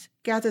commandments,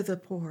 gather the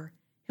poor,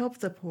 help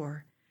the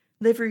poor,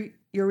 live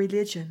your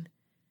religion,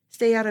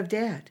 stay out of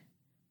debt,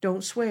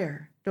 don't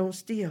swear, don't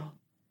steal,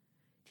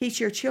 teach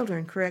your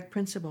children correct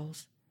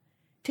principles,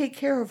 take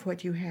care of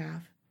what you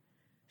have,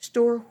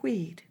 store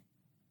wheat,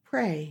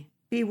 pray,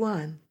 be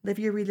one, live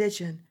your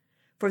religion,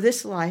 for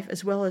this life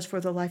as well as for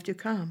the life to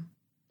come,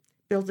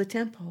 build the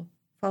temple,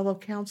 follow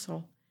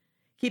counsel,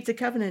 keep the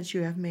covenants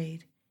you have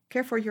made,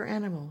 care for your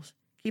animals,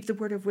 keep the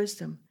word of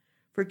wisdom,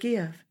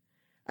 forgive,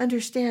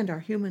 understand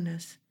our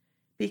humanness,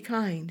 be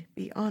kind,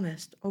 be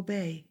honest,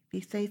 obey, be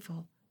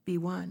faithful, be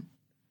one.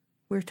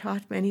 We're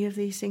taught many of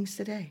these things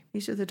today.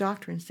 These are the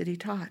doctrines that he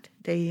taught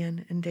day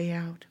in and day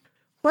out.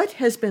 What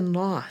has been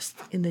lost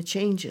in the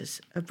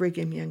changes of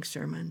Brigham Young's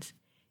sermons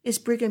is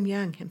Brigham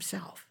Young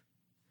himself.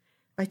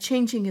 By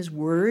changing his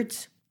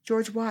words,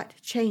 George Watt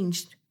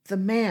changed the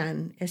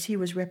man as he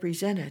was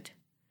represented.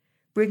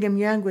 Brigham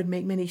Young would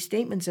make many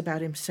statements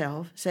about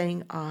himself,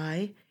 saying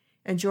I,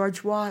 and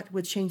George Watt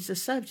would change the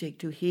subject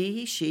to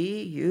he,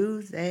 she,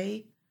 you,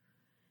 they.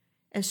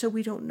 And so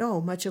we don't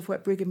know much of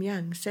what Brigham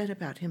Young said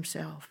about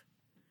himself.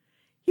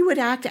 He would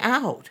act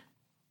out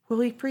while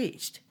he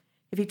preached.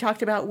 If he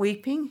talked about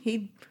weeping,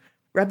 he'd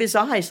rub his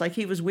eyes like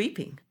he was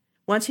weeping.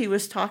 Once he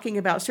was talking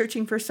about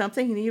searching for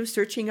something, and he was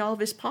searching all of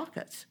his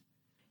pockets.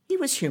 He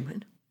was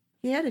human.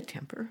 He had a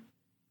temper.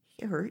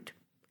 He hurt.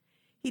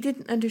 He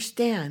didn't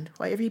understand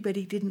why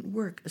everybody didn't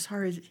work as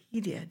hard as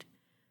he did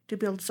to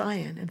build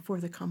Zion and for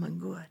the common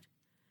good.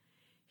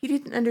 He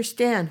didn't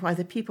understand why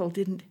the people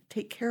didn't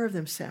take care of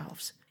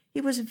themselves. He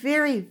was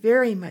very,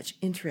 very much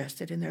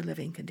interested in their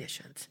living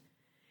conditions.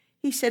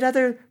 He said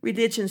other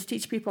religions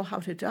teach people how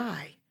to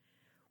die.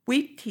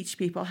 We teach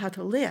people how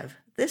to live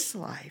this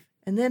life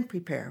and then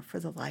prepare for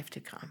the life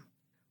to come.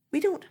 We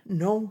don't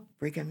know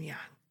Brigham Young.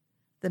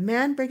 The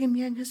man Brigham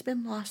Young has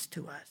been lost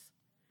to us.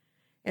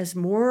 As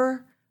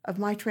more of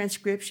my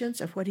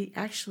transcriptions of what he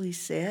actually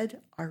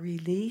said are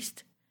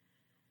released,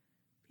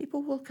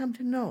 people will come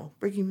to know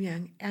Brigham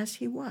Young as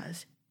he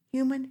was.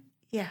 Human,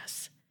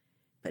 yes,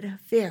 but a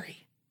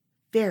very,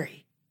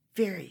 very,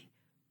 very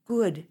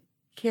good,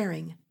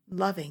 caring,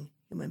 loving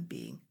human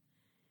being,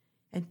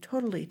 and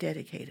totally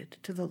dedicated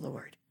to the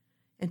Lord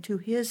and to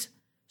his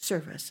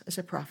service as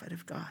a prophet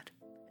of God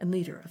and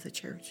leader of the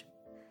church.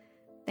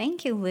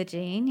 Thank you,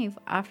 LaJean. You've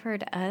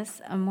offered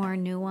us a more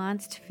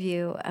nuanced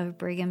view of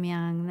Brigham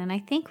Young than I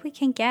think we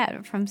can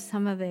get from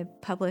some of the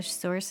published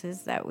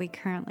sources that we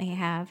currently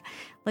have.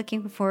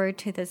 Looking forward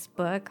to this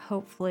book,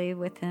 hopefully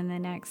within the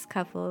next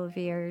couple of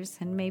years,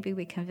 and maybe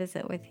we can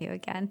visit with you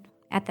again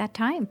at that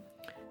time.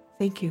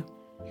 Thank you.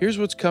 Here's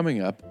what's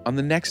coming up on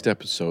the next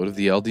episode of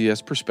the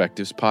LDS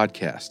Perspectives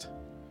podcast.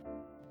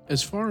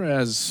 As far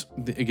as,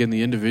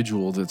 the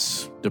individual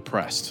that's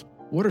depressed,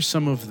 what are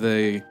some of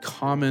the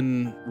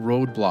common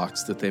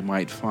roadblocks that they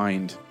might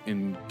find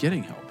in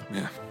getting help?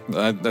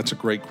 Yeah, that's a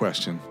great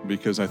question,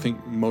 because I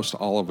think most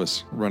all of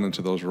us run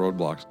into those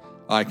roadblocks.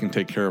 I can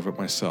take care of it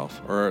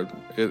myself, or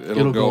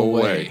it'll go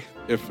away.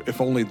 If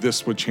only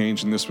this would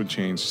change and this would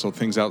change. So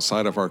things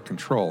outside of our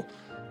control.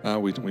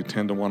 We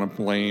tend to want to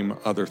blame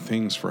other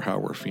things for how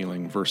we're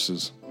feeling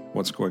versus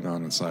what's going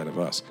on inside of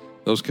us.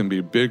 Those can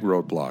be big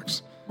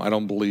roadblocks. I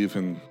don't believe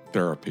in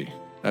therapy.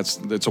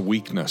 That's a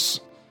weakness.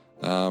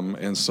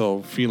 And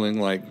so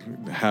feeling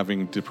like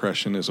having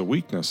depression is a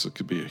weakness, it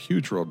could be a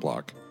huge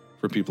roadblock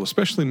for people,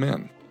 especially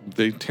men.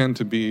 They tend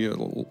to be a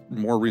little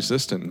more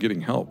resistant in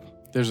getting help.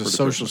 There's a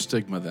social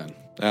stigma then.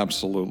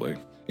 Absolutely.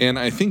 And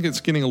I think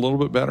it's getting a little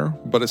bit better,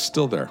 but it's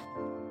still there.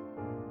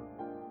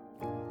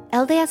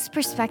 LDS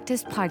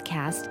Perspectives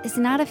podcast is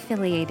not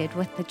affiliated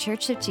with The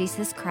Church of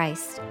Jesus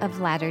Christ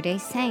of Latter-day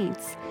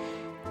Saints.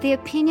 The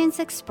opinions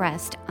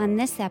expressed on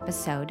this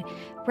episode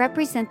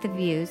represent the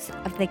views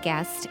of the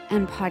guest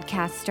and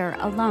podcaster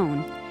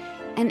alone.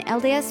 An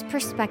LDS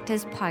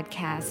Perspectives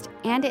podcast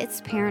and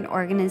its parent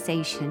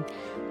organization,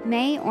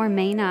 may or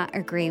may not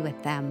agree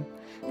with them.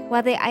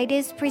 While the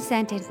ideas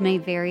presented may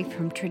vary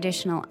from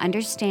traditional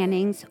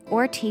understandings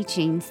or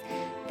teachings,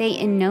 they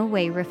in no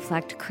way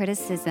reflect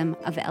criticism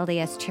of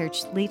LDS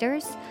Church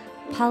leaders,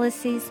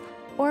 policies,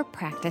 or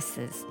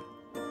practices.